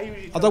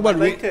 I usually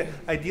like to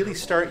ideally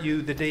start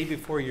you the day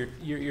before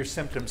your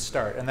symptoms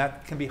start, and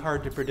that can be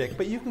hard to predict.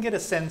 But you can get a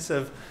sense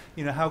of,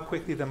 you know, how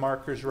quickly the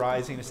marker's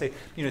rising to say,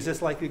 you know, is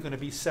this likely going to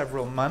be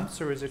several months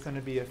or is it going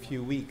to be a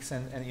few weeks?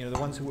 And you know, the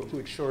ones who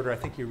it's shorter, I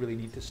think you really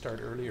need to start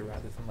earlier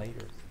rather than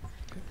later.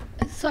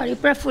 Sorry,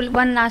 Praful,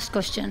 one last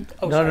question.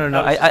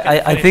 No.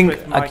 I think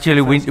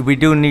actually we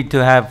do need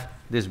to have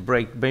this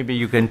break. Maybe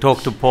you can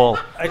talk to Paul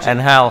and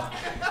Hal.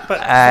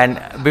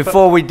 And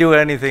before we do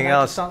anything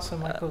else. Just answer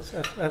Michael's,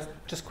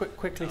 just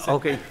quickly.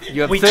 Okay,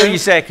 you have 30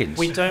 seconds.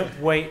 We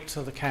don't wait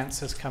till the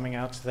cancer's coming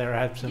out of their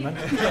abdomen.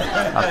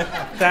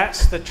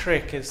 That's the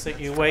trick, is that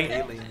you wait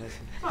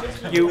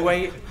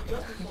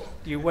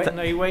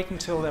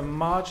until they're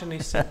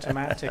marginally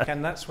symptomatic,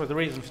 and that's the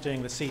reason for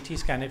doing the CT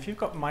scan. If you've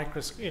got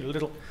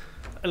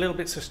little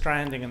bits of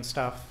stranding and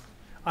stuff,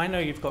 I know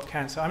you've got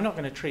cancer. I'm not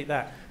going to treat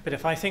that. But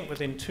if I think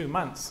within 2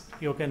 months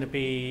you're going to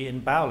be in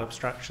bowel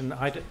obstruction,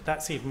 I'd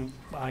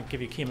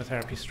give you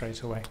chemotherapy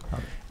straight away.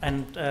 Okay.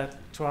 And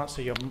to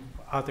answer your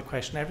other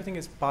question, everything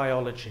is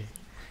biology.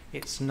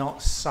 It's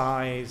not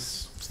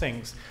size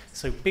things.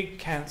 So big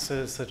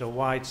cancers that are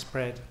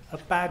widespread are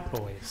bad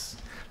boys.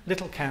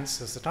 Little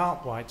cancers that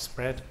aren't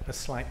widespread are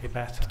slightly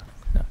better.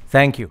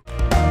 Thank you.